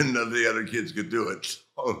 none of the other kids could do it.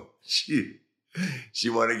 So she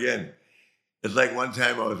won again. It's like one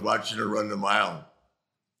time I was watching her run the mile,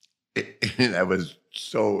 and I was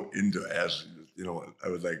so into Ashley. You know, I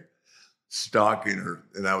was like stalking her,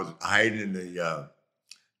 and I was hiding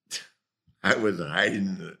I was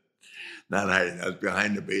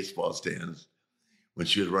behind the baseball stands when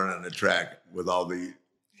she was running on the track with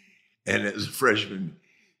and as a freshman,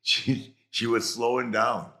 she was slowing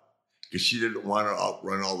down because she didn't want to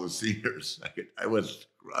outrun all the seniors. I was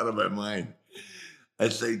out of my mind. I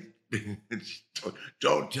say,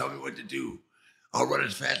 don't tell me what to do. I'll run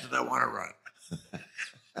as fast as I want to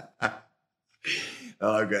run.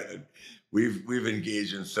 Oh, God. We've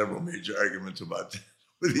engaged in several major arguments about that.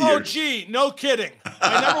 Oh, gee, no kidding.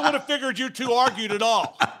 I never would have figured you two argued at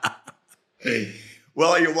all.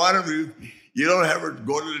 Well, you don't have her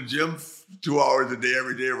go to the gym 2 hours a day,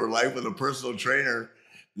 every day of her life with a personal trainer,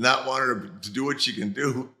 not want her to do what she can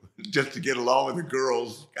do just to get along with the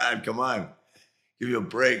girls. God, come on. Give you a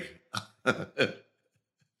break.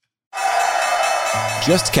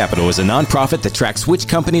 Just Capital is a nonprofit that tracks which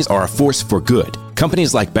companies are a force for good.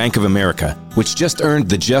 Companies like Bank of America, which just earned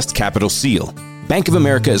the Just Capital seal. Bank of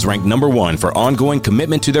America is ranked #1 for ongoing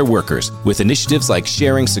commitment to their workers with initiatives like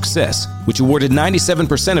Sharing Success, which awarded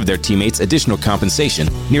 97% of their teammates additional compensation,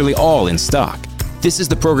 nearly all in stock. This is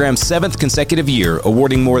the program's 7th consecutive year,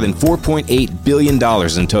 awarding more than $4.8 billion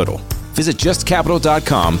in total. Visit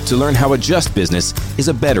justcapital.com to learn how a just business is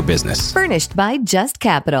a better business. Furnished by Just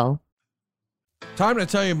Capital. Time to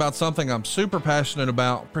tell you about something I'm super passionate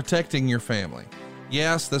about: protecting your family.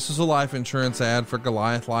 Yes, this is a life insurance ad for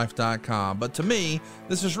GoliathLife.com, but to me,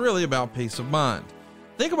 this is really about peace of mind.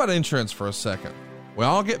 Think about insurance for a second. We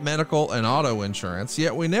all get medical and auto insurance,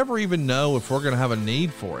 yet we never even know if we're going to have a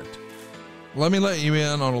need for it. Let me let you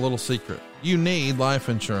in on a little secret. You need life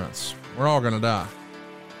insurance. We're all going to die.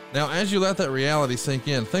 Now, as you let that reality sink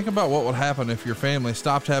in, think about what would happen if your family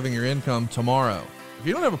stopped having your income tomorrow. If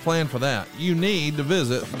you don't have a plan for that, you need to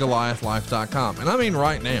visit GoliathLife.com, and I mean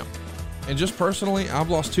right now. And just personally, I've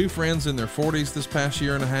lost 2 friends in their 40s this past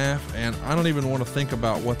year and a half, and I don't even want to think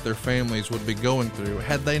about what their families would be going through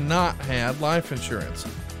had they not had life insurance.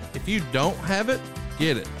 If you don't have it,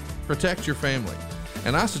 get it. Protect your family.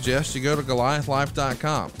 And I suggest you go to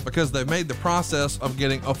GoliathLife.com because they've made the process of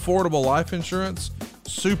getting affordable life insurance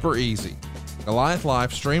super easy. Goliath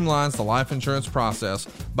Life streamlines the life insurance process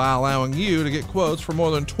by allowing you to get quotes from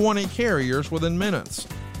more than 20 carriers within minutes.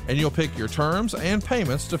 And you'll pick your terms and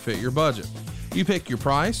payments to fit your budget. You pick your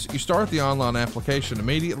price, you start the online application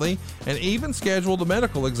immediately, and even schedule the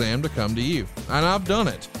medical exam to come to you. And I've done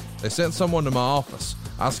it. They sent someone to my office.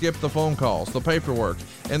 I skipped the phone calls, the paperwork,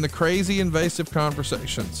 and the crazy invasive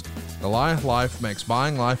conversations. Goliath Life makes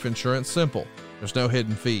buying life insurance simple. There's no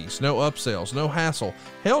hidden fees, no upsells, no hassle,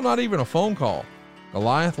 hell, not even a phone call.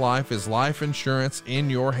 Goliath Life is life insurance in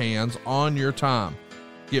your hands on your time.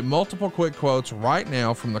 Get multiple quick quotes right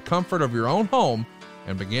now from the comfort of your own home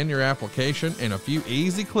and begin your application in a few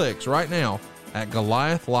easy clicks right now at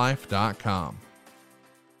GoliathLife.com.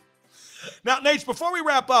 Now, Nate, before we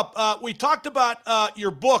wrap up, we talked about your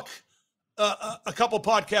book a couple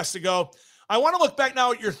podcasts ago. I want to look back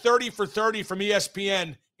now at your 30 for 30 from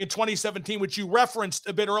ESPN in 2017, which you referenced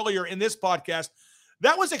a bit earlier in this podcast.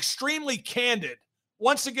 That was extremely candid.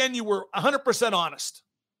 Once again, you were 100% honest.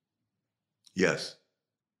 Yes.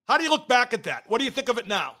 How do you look back at that? What do you think of it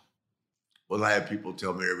now? Well, I have people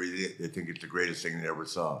tell me every day they think it's the greatest thing they ever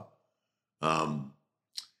saw.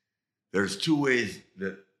 There's 2 ways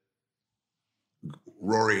that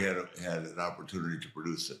Rory had an opportunity to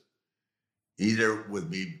produce it. Either with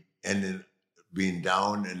me being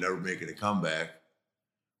down and never making a comeback,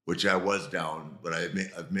 which I was down, but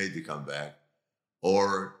I've made the comeback,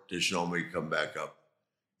 or to show me come back up.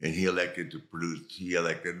 And he elected to produce. He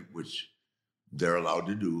elected, which they're allowed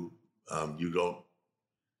to do. You don't,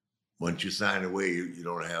 once you sign away, you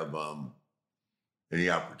don't have any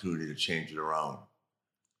opportunity to change it around.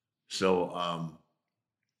 So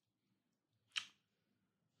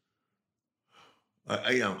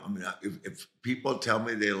if people tell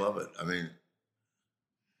me they love it,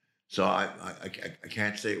 so I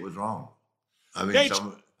can't say it was wrong. I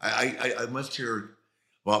must hear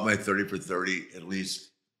about my 30 for 30 at least,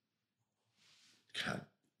 God,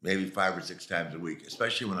 maybe 5 or 6 times a week,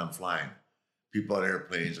 especially when I'm flying. People on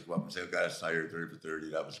airplanes will come up and say, "I got a Sire 30 for 30.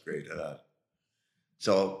 That was great."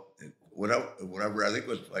 So whatever, I think it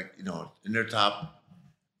was like, in their top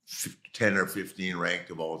 10 or 15 ranked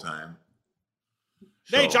of all time.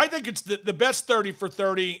 So, Nate, I think it's the best 30 for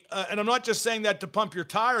 30. And I'm not just saying that to pump your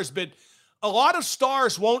tires, but a lot of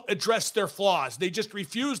stars won't address their flaws. They just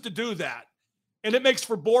refuse to do that. And it makes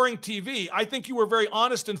for boring TV. I think you were very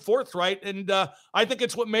honest and forthright. And I think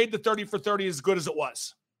it's what made the 30 for 30 as good as it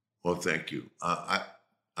was. Well, thank you. I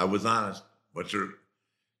was honest, but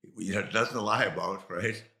there's nothing to lie about,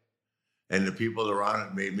 right? And the people that are on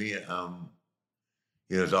it made me,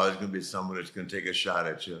 there's always going to be someone that's going to take a shot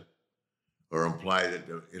at you or imply that,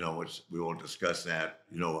 which we won't discuss that.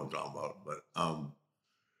 You know what I'm talking about. But,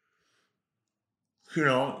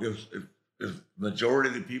 if majority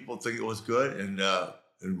of the people think it was good and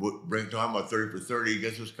talking about 30 for 30,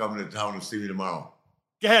 guess who's coming to town to see me tomorrow?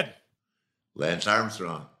 Go ahead. Lance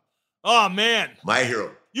Armstrong. Oh, man. My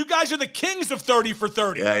hero. You guys are the kings of 30 for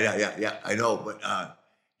 30. Yeah. I know, but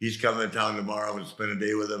he's coming to town tomorrow. I'm going to spend a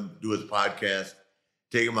day with him, do his podcast,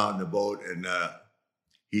 take him out in the boat, and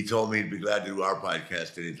he told me he'd be glad to do our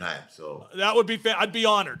podcast anytime. So that would be I'd be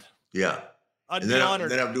honored. Yeah. I'd be honored.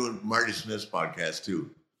 Then I'm doing Marty Smith's podcast, too.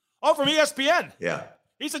 Oh, from ESPN. Yeah.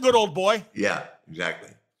 He's a good old boy. Yeah, exactly.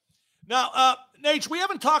 Now, Nate, we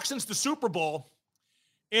haven't talked since the Super Bowl.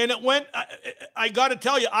 And it went, I got to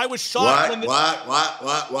tell you, I was shocked. What?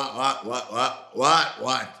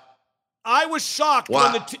 I was shocked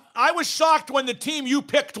when the team you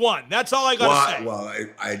picked won. That's all I got to say. Well,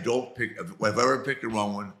 I don't pick, if I've ever picked the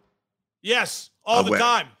wrong one. Yes, all the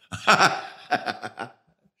time.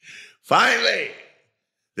 Finally,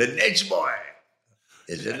 the Nature Boy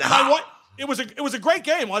is in the house. It was a great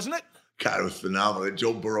game, wasn't it? God, it was phenomenal.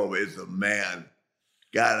 Joe Burrow is the man.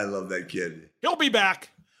 God, I love that kid. He'll be back.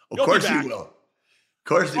 Of course he will. Of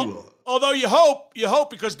course he will. Although you hope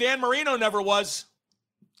because Dan Marino never was.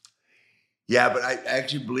 Yeah, but I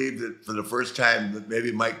actually believe that for the first time that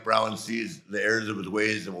maybe Mike Brown sees the errors of his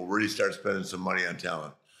ways and will really start spending some money on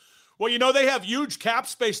talent. Well, they have huge cap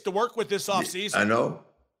space to work with this offseason. I know.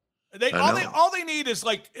 All they need is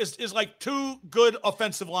like 2 good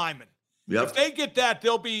offensive linemen. Yep. If they get that,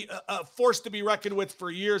 they'll be a force to be reckoned with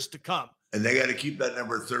for years to come. And they got to keep that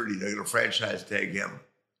number 30. They're going to franchise tag him.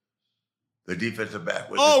 The defensive back.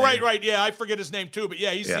 Right. Yeah, I forget his name too, but yeah,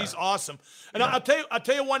 he's awesome. And I'll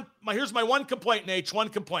tell you one. Here's my one complaint, Nate. One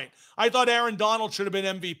complaint. I thought Aaron Donald should have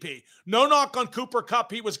been MVP. No knock on Cooper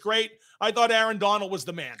Kupp. He was great. I thought Aaron Donald was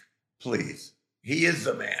the man. Please, he is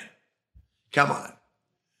the man. Come on.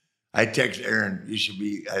 I text Aaron. You should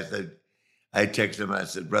be. I texted him. I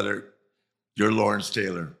said, brother, you're Lawrence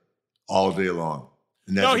Taylor all day long,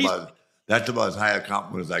 and that's about as high a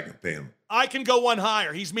compliment as I can pay him. I can go one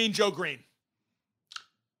higher. He's Mean Joe Green.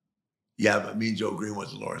 Yeah, but Mean Joe Green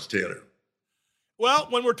wasn't Lawrence Taylor. Well,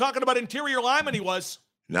 when we're talking about interior linemen, he was.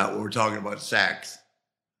 Not when we're talking about sacks.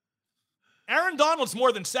 Aaron Donald's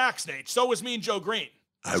more than sacks, Nate. So was Mean Joe Green.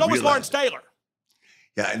 So was Lawrence Taylor.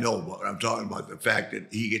 Yeah, I know, but I'm talking about the fact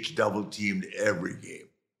that he gets double teamed every game.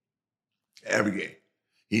 Every game.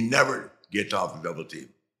 He never gets off the double team.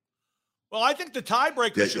 Well, I think the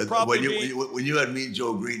tiebreaker should probably be... When you had Mean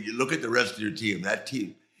Joe Green, you look at the rest of your team. That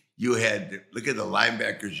team, look at the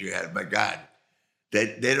linebackers you had. My God.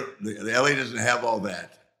 The LA doesn't have all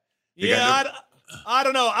that. I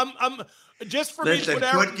don't know. I'm just for me.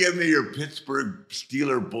 Quit giving me your Pittsburgh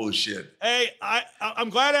Steeler bullshit. Hey, I'm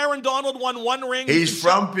glad Aaron Donald won 1 ring. He's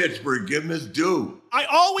from Pittsburgh. Give him his due. I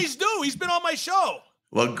always do. He's been on my show.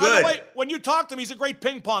 Well, good. By the way, when you talk to him, he's a great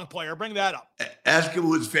ping pong player. Bring that up. Ask him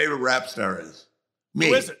who his favorite rap star is. Me.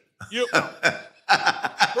 Who is it? You.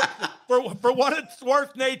 for what it's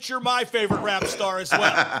worth, Nate, you're my favorite rap star as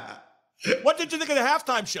well. What did you think of the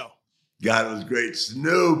halftime show? God, it was great.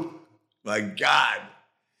 Snoop. My God.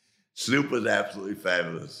 Snoop was absolutely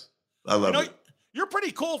fabulous. I love it. You're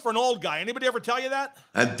pretty cool for an old guy. Anybody ever tell you that?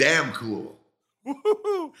 I'm damn cool.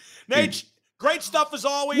 Woo-hoo-hoo. Nate, great stuff as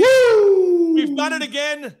always. Woo! We've done it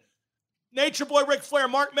again. Nature Boy Ric Flair,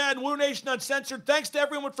 Mark Madden, Woo Nation Uncensored. Thanks to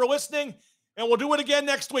everyone for listening, and we'll do it again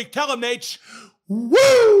next week. Tell them, Nate.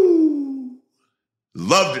 Woo!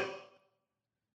 Loved it.